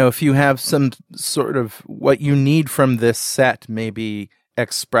 if you have some sort of what you need from this set may be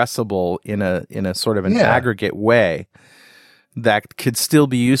expressible in a sort of an aggregate way that could still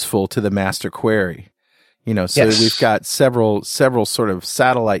be useful to the master query. So we've got several sort of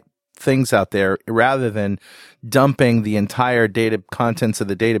satellite things out there, rather than dumping the entire data contents of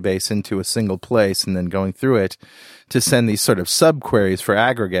the database into a single place and then going through it to send these sort of subqueries for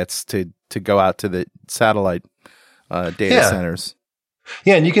aggregates to go out to the satellite data centers.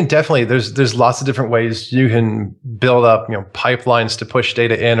 Yeah, and you can definitely, there's lots of different ways you can build up, pipelines to push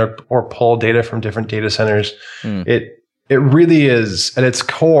data in or pull data from different data centers. It really is at its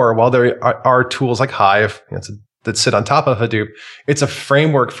core, while there are tools like Hive that sit on top of Hadoop, it's a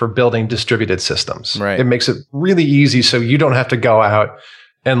framework for building distributed systems. Right. It makes it really easy so you don't have to go out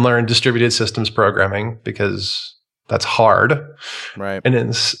and learn distributed systems programming, because that's hard. Right. And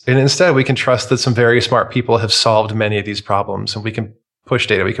instead, we can trust that some very smart people have solved many of these problems, and we can push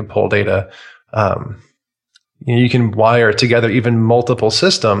data, we can pull data. You can wire together even multiple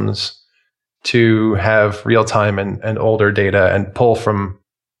systems to have real-time and older data and pull from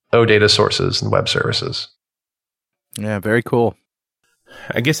OData sources and web services. Yeah, very cool.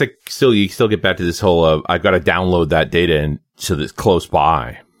 I guess you still get back to this whole I've got to download that data and so that's close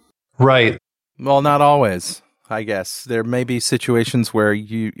by. Right. Well, not always, I guess. There may be situations where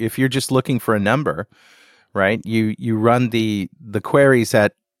if you're just looking for a number, right, you run the queries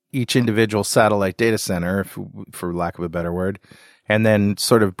at each individual satellite data center, for lack of a better word, and then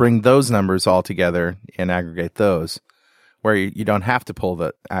sort of bring those numbers all together and aggregate those, where you don't have to pull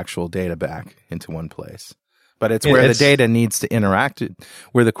the actual data back into one place. But it's where the data needs to interact,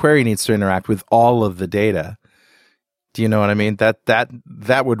 where the query needs to interact with all of the data. Do you know what I mean?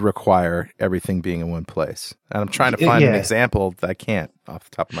 That would require everything being in one place. And I'm trying to find an example that I can't off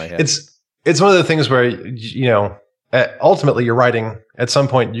the top of my head. It's one of the things where, ultimately you're writing, at some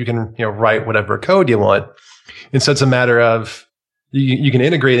point you can, write whatever code you want. And so it's a matter of, you can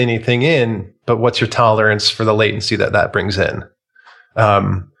integrate anything in, but what's your tolerance for the latency that brings in?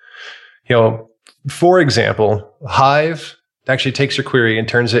 For example, Hive actually takes your query and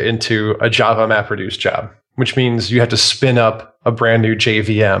turns it into a Java MapReduce job, which means you have to spin up a brand new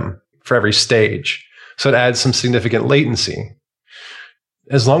JVM for every stage. So it adds some significant latency.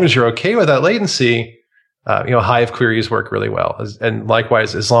 As long as you're okay with that latency, Hive queries work really well. And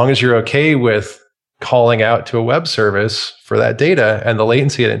likewise, as long as you're okay with calling out to a web service for that data and the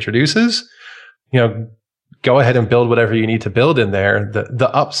latency it introduces, go ahead and build whatever you need to build in there. The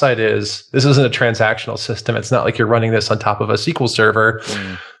upside is this isn't a transactional system. It's not like you're running this on top of a SQL server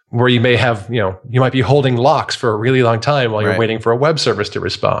where you may have, you might be holding locks for a really long time while you're waiting for a web service to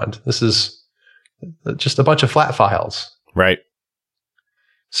respond. This is just a bunch of flat files. Right.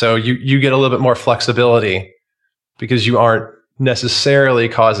 So you get a little bit more flexibility because you aren't necessarily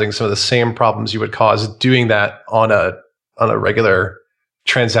causing some of the same problems you would cause doing that on a regular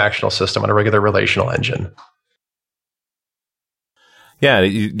transactional system, on a regular relational engine. Yeah,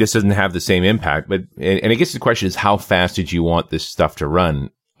 this doesn't have the same impact, but I guess the question is, how fast did you want this stuff to run?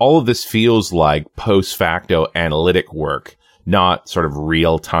 All of this feels like post facto analytic work, not sort of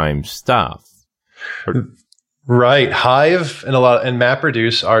real time stuff. Right. Hive and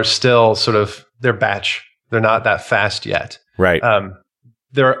MapReduce are still they're batch. They're not that fast yet. Right.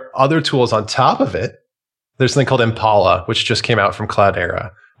 There are other tools on top of it. There's something called Impala, which just came out from Cloudera,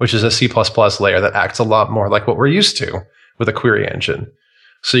 which is a C++ layer that acts a lot more like what we're used to with a query engine.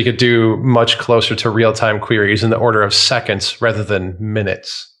 So you could do much closer to real-time queries in the order of seconds rather than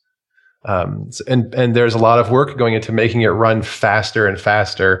minutes. And there's a lot of work going into making it run faster and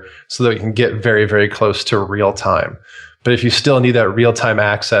faster so that you can get very, very close to real time. But if you still need that real-time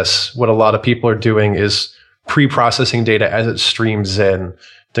access, what a lot of people are doing is pre-processing data as it streams in,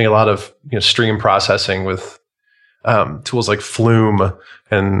 doing a lot of stream processing with tools like Flume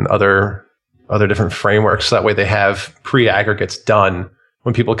and other different frameworks. So that way they have pre-aggregates done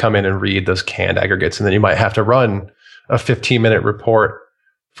when people come in and read those canned aggregates. And then you might have to run a 15-minute report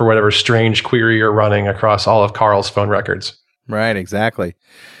for whatever strange query you're running across all of Carl's phone records. Right, exactly.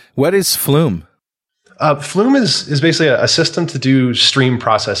 What is Flume? Flume is basically a system to do stream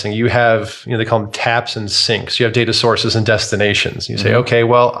processing. You have, they call them taps and sinks. You have data sources and destinations. You say, okay,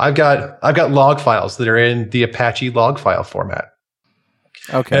 well, I've got log files that are in the Apache log file format.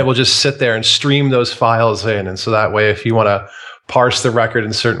 Okay. And it will just sit there and stream those files in. And so that way, if you want to parse the record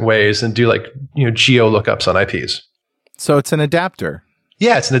in certain ways and do geo lookups on IPs. So it's an adapter.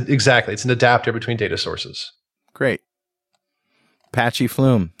 Yeah, exactly. It's an adapter between data sources. Great. Apache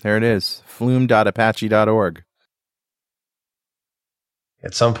Flume. There it is. Flume.apache.org.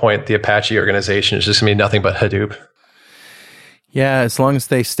 At some point, the Apache organization is just going to be nothing but Hadoop. Yeah, as long as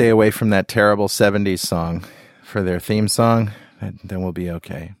they stay away from that terrible 70s song for their theme song, then we'll be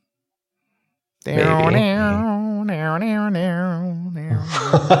okay. Maybe. I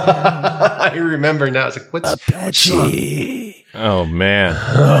remember now. It's like, what's Apache? Oh, man.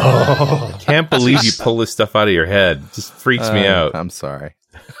 I can't believe you pull this stuff out of your head. It just freaks me out. I'm sorry.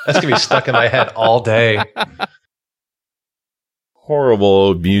 That's going to be stuck in my head all day. Horrible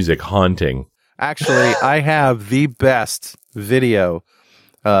old music haunting. Actually, I have the best video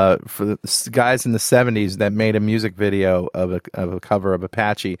for the guys in the 70s that made a music video of a cover of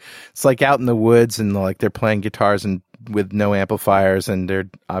Apache. It's like out in the woods and they're playing guitars and with no amplifiers and they're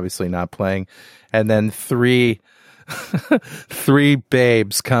obviously not playing. And then three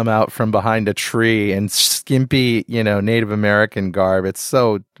babes come out from behind a tree in skimpy, Native American garb. It's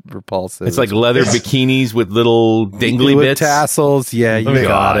so repulsive. It's like leather bikinis with little dingly with bits. Tassels. Yeah, you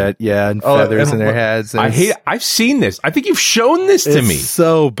got it. Yeah, and feathers in their heads. I've seen this. I think you've shown this to me.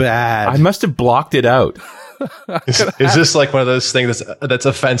 So bad. I must have blocked it out. Is this like one of those things that's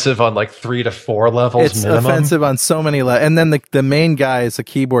offensive on 3 to 4 levels it's minimum? Offensive on so many levels. And then the main guy is a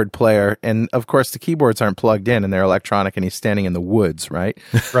keyboard player. And of course, the keyboards aren't plugged in and they're electronic and he's standing in the woods, right?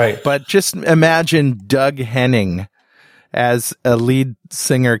 Right. But just imagine Doug Henning as a lead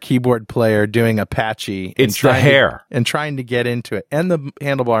singer keyboard player doing Apache. It's the hair. And trying to get into it. And the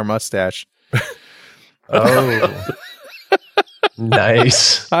handlebar mustache. Oh.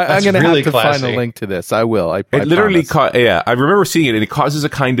 Nice. I'm going to really have to classy. find a link to this. I will. I literally, I remember seeing it, and it causes a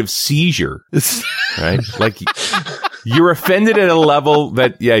kind of seizure, right? Like you're offended at a level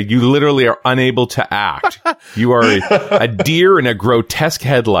that, you literally are unable to act. You are a deer in a grotesque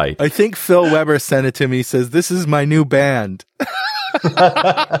headlight. I think Phil Weber sent it to me. He says, "This is my new band." All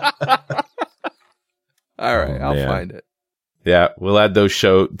right, I'll find it. Yeah, we'll add those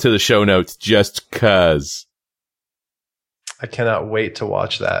to the show notes just 'cause. I cannot wait to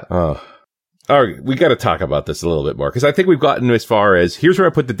watch that. Oh, all right. We got to talk about this a little bit more because I think we've gotten as far as here's where I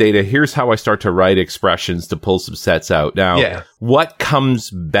put the data. Here's how I start to write expressions to pull some sets out. Now, what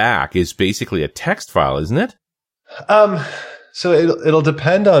comes back is basically a text file, isn't it? So it'll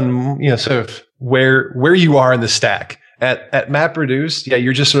depend on, sort of where you are in the stack. At MapReduce,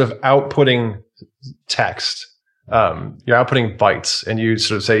 you're just sort of outputting text. You're outputting bytes, and you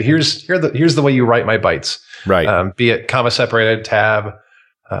sort of say, here's the way you write my bytes. Right. Be it comma separated, tab,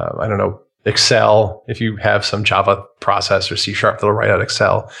 I don't know, Excel, if you have some Java process or C# that'll write out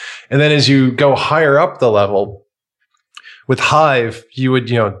Excel. And then as you go higher up the level, with Hive, you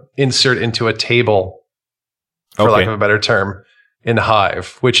would, insert into a table, for lack of a better term, in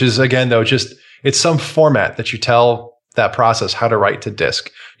Hive, which is, again, though, it's some format that you tell that process how to write to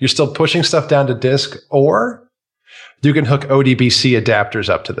disk. You're still pushing stuff down to disk, or you can hook ODBC adapters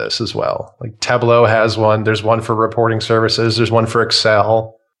up to this as well. Like Tableau has one. There's one for reporting services. There's one for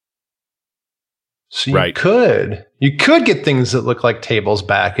Excel. So you could get things that look like tables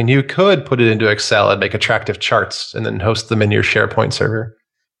back, and you could put it into Excel and make attractive charts and then host them in your SharePoint server.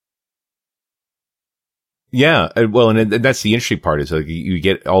 Yeah, well, and that's the interesting part is like you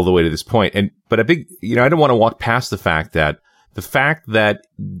get all the way to this point, but a big, I don't want to walk past the fact that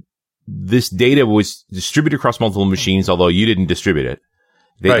this data was distributed across multiple machines, although you didn't distribute it.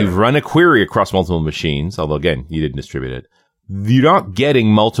 That you've run a query across multiple machines, although again you didn't distribute it. You're not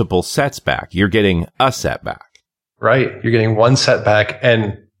getting multiple sets back. You're getting a set back. Right. You're getting one set back,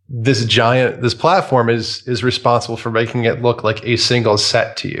 and this platform is responsible for making it look like a single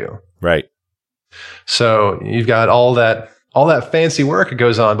set to you. Right. So you've got all that fancy work that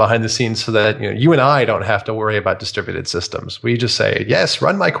goes on behind the scenes so that you and I don't have to worry about distributed systems. We just say, yes,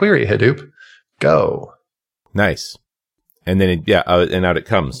 run my query, Hadoop. Go. Nice. And then, and out it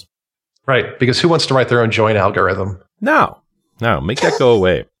comes. Right. Because who wants to write their own join algorithm? No, make that go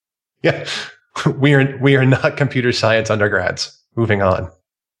away. Yeah. We are not computer science undergrads. Moving on.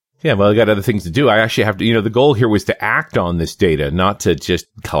 Yeah, well, I got other things to do. I actually have to, the goal here was to act on this data, not to just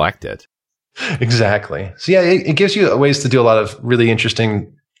collect it. Exactly. So it gives you ways to do a lot of really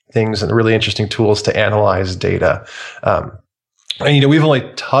interesting things and really interesting tools to analyze data. And we've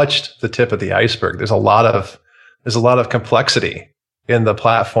only touched the tip of the iceberg. There's a lot of complexity in the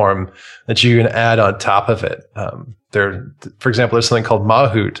platform that you can add on top of it. For example, there's something called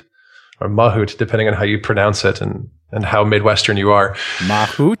Mahout, or Mahout, depending on how you pronounce it and how Midwestern you are.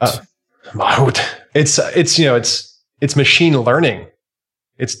 Mahout. Mahout. It's machine learning.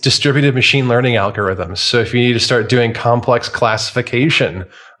 It's distributed machine learning algorithms. So if you need to start doing complex classification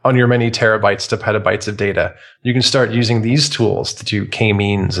on your many terabytes to petabytes of data, you can start using these tools to do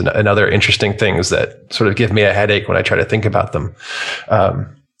k-means and other interesting things that sort of give me a headache when I try to think about them.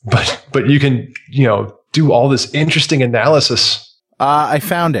 But you can, do all this interesting analysis. I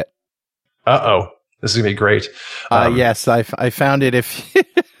found it. Uh-oh. This is going to be great. Yes, I found it. If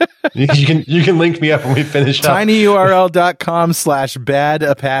you can link me up when we finish up. tinyurl.com/bad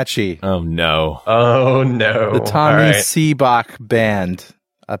Apache. Oh no. The Tommy Seebach band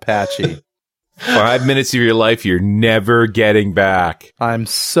Apache. 5 minutes of your life you're never getting back. I'm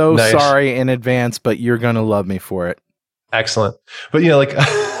so sorry in advance, but you're going to love me for it. Excellent. But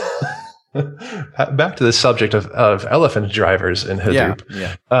back to the subject of elephant drivers in Hadoop.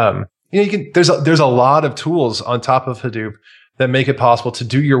 Yeah. There's a lot of tools on top of Hadoop that make it possible to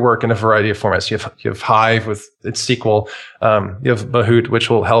do your work in a variety of formats. You have Hive with its SQL. You have Mahout, which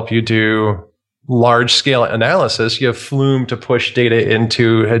will help you do large scale analysis. You have Flume to push data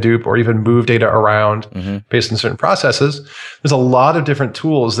into Hadoop or even move data around based on certain processes. There's a lot of different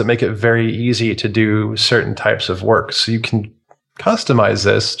tools that make it very easy to do certain types of work. So you can customize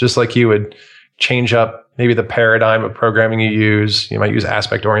this just like you would change up maybe the paradigm of programming you use. You might use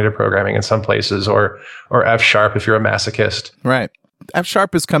aspect-oriented programming in some places, or F# if you're a masochist. Right. F#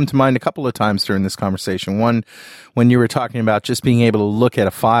 has come to mind a couple of times during this conversation. One, when you were talking about just being able to look at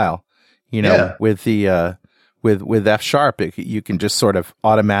a file, with the with F#, you can just sort of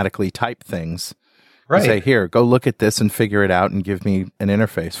automatically type things. Right. You say, here, go look at this and figure it out and give me an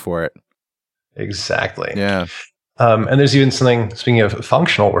interface for it. Exactly. Yeah. And there's even something, speaking of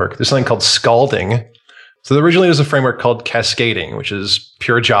functional work, there's something called scalding. So originally there's a framework called cascading, which is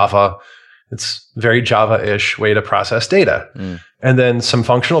pure Java. It's very Java-ish way to process data. And then some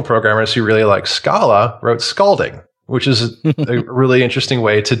functional programmers who really like Scala wrote scalding, which is a really interesting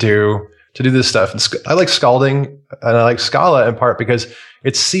way to do this stuff. And I like scalding and I like Scala in part because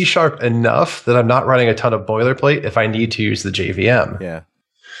it's C# enough that I'm not running a ton of boilerplate if I need to use the JVM. Yeah.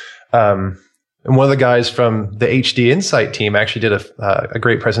 And one of the guys from the HD Insight team actually did a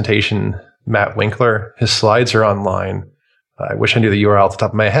great presentation. Matt Winkler, his slides are online. I wish I knew the URL off the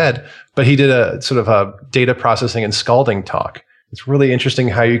top of my head, but he did a sort of a data processing and scalding talk. It's really interesting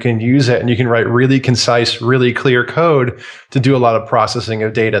how you can use it and you can write really concise, really clear code to do a lot of processing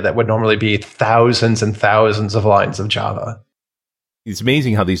of data that would normally be thousands and thousands of lines of Java. It's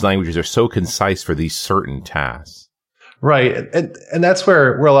amazing how these languages are so concise for these certain tasks. Right. And that's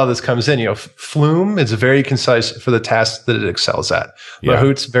where a lot of this comes in. Flume is very concise for the tasks that it excels at. Yeah.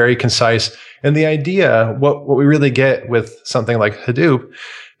 Mahout's very concise. And the idea, what we really get with something like Hadoop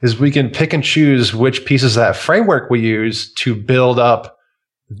is we can pick and choose which pieces of that framework we use to build up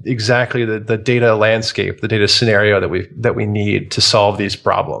exactly the data landscape, the data scenario that we need to solve these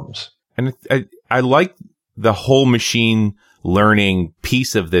problems. And I like the whole machine learning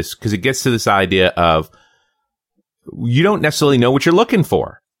piece of this because it gets to this idea of you don't necessarily know what you're looking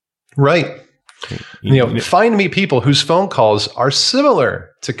for. Right. Find me people whose phone calls are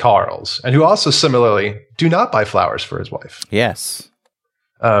similar to Carl's and who also similarly do not buy flowers for his wife. Yes.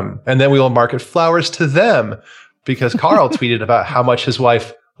 And then we will market flowers to them because Carl tweeted about how much his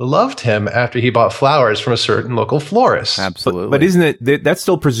wife loved him after he bought flowers from a certain local florist. Absolutely. But isn't it, that's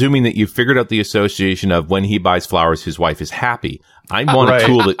still presuming that you figured out the association of when he buys flowers, his wife is happy. I want a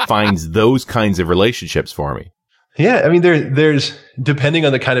tool that finds those kinds of relationships for me. Yeah, I mean, there's depending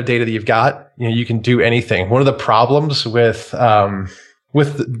on the kind of data that you've got, you can do anything. One of the problems with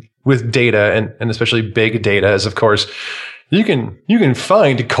data and especially big data is, of course, you can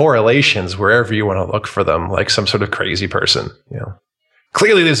find correlations wherever you want to look for them, like some sort of crazy person.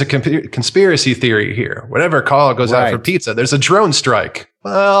 Clearly, there's a conspiracy theory here. Whenever Carl goes out for pizza, there's a drone strike.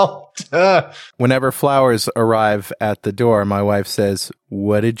 Well, whenever flowers arrive at the door, my wife says,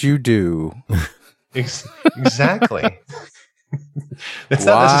 "What did you do?" Exactly. It's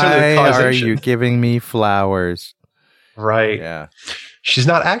not necessarily a causation. Why are you giving me flowers? Right. Yeah. She's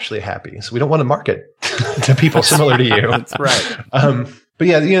not actually happy, so we don't want to market to people similar to you. That's right. But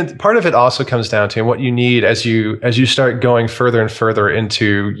yeah, part of it also comes down to what you need as you start going further and further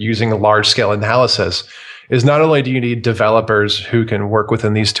into using large scale analysis is not only do you need developers who can work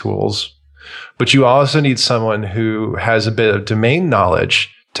within these tools, but you also need someone who has a bit of domain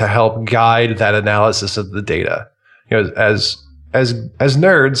knowledge to help guide that analysis of the data. As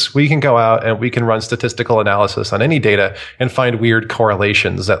nerds, we can go out and we can run statistical analysis on any data and find weird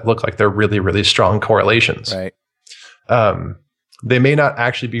correlations that look like they're really, really strong correlations. Right. They may not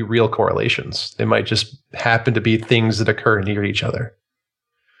actually be real correlations. They might just happen to be things that occur near each other.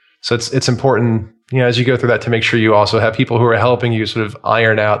 So it's important, as you go through that, to make sure you also have people who are helping you sort of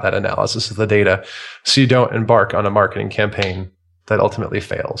iron out that analysis of the data so you don't embark on a marketing campaign that ultimately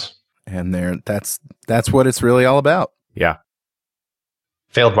fails. And that's what it's really all about. Yeah.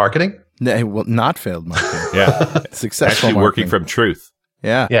 Failed marketing? No, well, not failed marketing. Yeah. Successful Actually marketing. working from truth.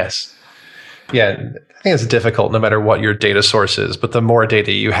 Yeah. Yes. Yeah. I think it's difficult no matter what your data source is, but the more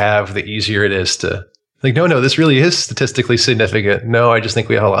data you have, the easier it is to think, no, this really is statistically significant. No, I just think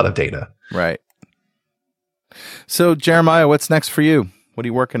we have a lot of data. Right. So, Jeremiah, what's next for you? What are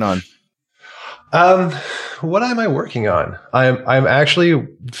you working on? What am I working on? I'm actually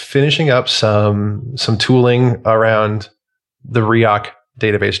finishing up some tooling around the Riak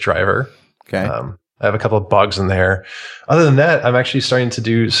database driver. Okay. I have a couple of bugs in there. Other than that, I'm actually starting to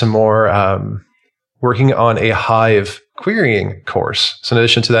do some more working on a Hive querying course. So in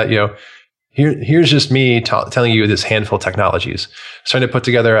addition to that, here's just me telling you this handful of technologies. Starting to put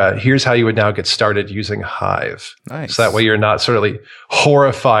together, here's how you would now get started using Hive. Nice. So that way you're not sort of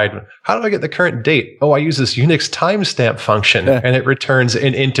horrified. How do I get the current date? Oh, I use this Unix timestamp function and it returns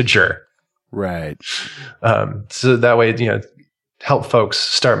an integer. Right. So that way, help folks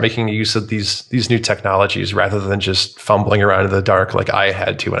start making use of these new technologies rather than just fumbling around in the dark like I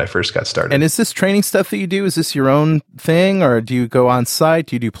had to when I first got started. And is this training stuff that you do? Is this your own thing, or do you go on site?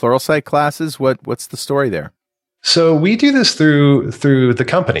 Do you do Pluralsight classes? What's the story there? So we do this through the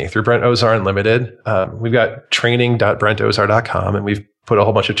company, through Brent Ozar Unlimited. We've got training.brentozar.com, and we've put a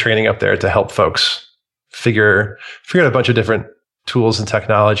whole bunch of training up there to help folks figure out a bunch of different tools and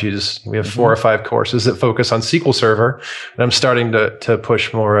technologies. We have 4 or 5 courses that focus on SQL Server, and I'm starting to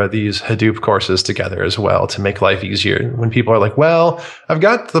push more of these Hadoop courses together as well to make life easier. When people are like, well, I've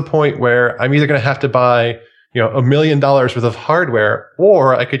got to the point where I'm either going to have to buy $1 million worth of hardware,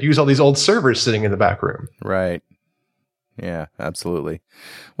 or I could use all these old servers sitting in the back room. Right. Yeah, absolutely.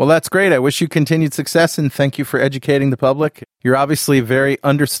 Well, that's great. I wish you continued success, and thank you for educating the public. You're obviously very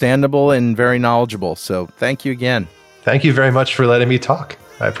understandable and very knowledgeable, so thank you again. Thank you very much for letting me talk.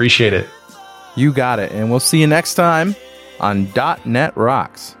 I appreciate it. You got it. And we'll see you next time on .NET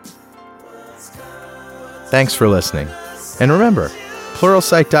Rocks. Thanks for listening. And remember,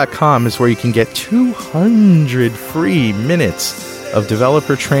 Pluralsight.com is where you can get 200 free minutes of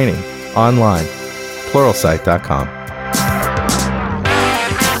developer training online. Pluralsight.com.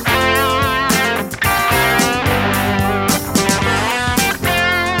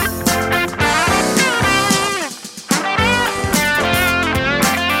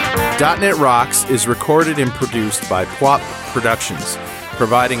 .NET Rocks is recorded and produced by PWOP Productions,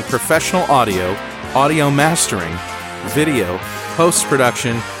 providing professional audio mastering, video,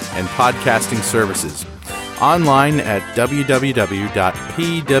 post-production, and podcasting services. Online at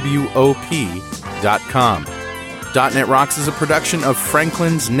www.pwop.com. .NET Rocks is a production of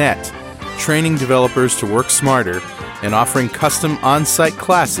Franklin's Net, training developers to work smarter and offering custom on-site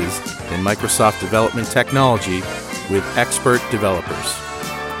classes in Microsoft development technology with expert developers.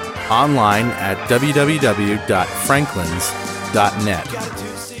 Online at www.franklins.net.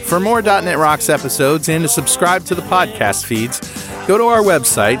 For more .NET Rocks episodes and to subscribe to the podcast feeds, go to our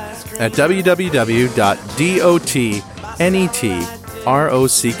website at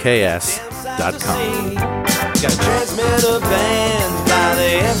www.dotnetrocks.com. Got a transmitter banned by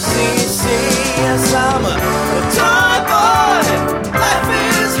the FCC. Yes, I'm a toy boy.